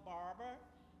Jerome Barber,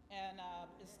 and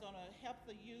it's going to help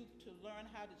the youth to learn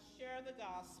how to share the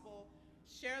gospel,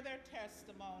 share their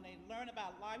testimony, learn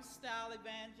about lifestyle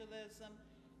evangelism,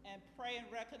 and pray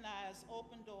and recognize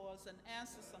open doors and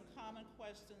answer some common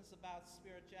questions about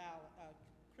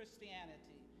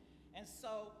Christianity. And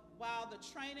so while the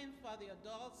training for the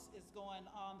adults is going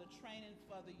on, the training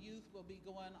for the youth will be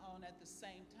going on at the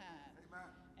same time. Amen.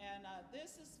 And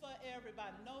this is for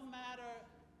everybody, no matter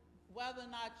whether or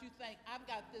not you think, I've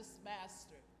got this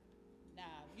mastered.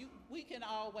 Now, we can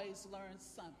always learn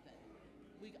something.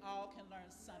 We all can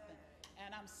learn something.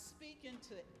 And I'm speaking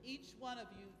to each one of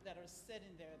you that are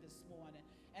sitting there this morning.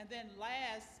 And then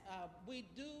last, we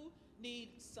do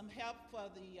need some help for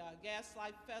the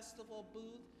Gaslight Festival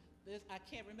booth. I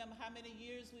can't remember how many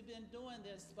years we've been doing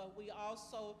this, but we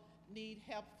also need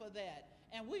help for that.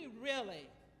 And we really,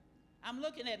 I'm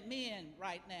looking at men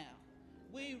right now.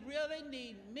 We really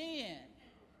need men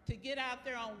to get out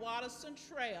there on Waterston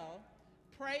Trail,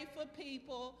 pray for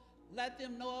people, let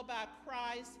them know about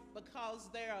Christ, because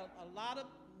there are a lot of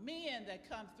men that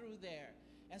come through there.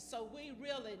 And so we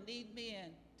really need men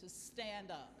to stand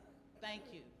up. Thank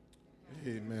you.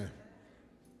 Amen.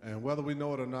 And whether we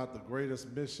know it or not, the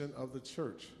greatest mission of the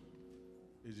church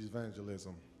is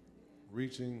evangelism,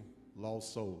 reaching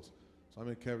lost souls. So I'm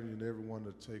encouraging everyone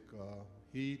to take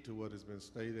heed to what has been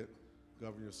stated.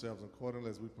 Govern yourselves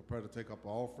accordingly as we prepare to take up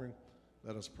our offering.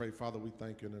 Let us pray. Father, we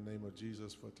thank you in the name of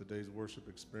Jesus for today's worship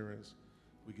experience.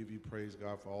 We give you praise,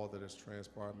 God, for all that has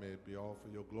transpired. May it be all for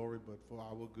your glory, but for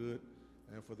our good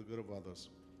and for the good of others.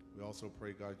 We also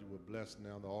pray, God, you will bless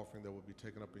now the offering that will be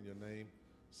taken up in your name.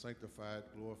 Sanctify it,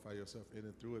 glorify yourself in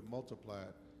and through it, multiply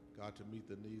it, God, to meet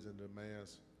the needs and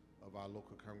demands of our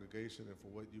local congregation and for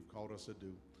what you've called us to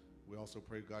do. We also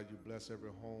pray, God, you bless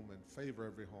every home and favor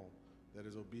every home that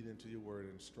is obedient to your word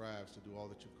and strives to do all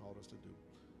that you've called us to do.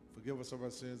 Forgive us of our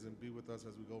sins and be with us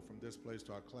as we go from this place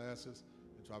to our classes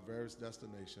and to our various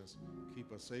destinations.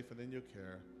 Keep us safe and in your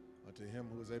care. Unto him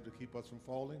who is able to keep us from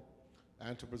falling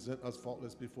and to present us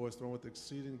faultless before his throne with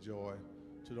exceeding joy.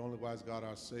 To the only wise God,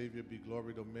 our Savior, be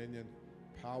glory, dominion,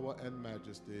 power, and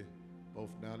majesty, both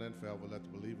now and forever. Let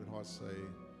the believing heart say,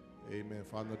 amen.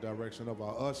 Follow the direction of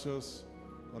our ushers.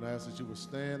 I'm going to ask that you would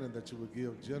stand and that you would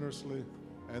give generously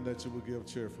and that you would give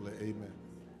cheerfully. Amen.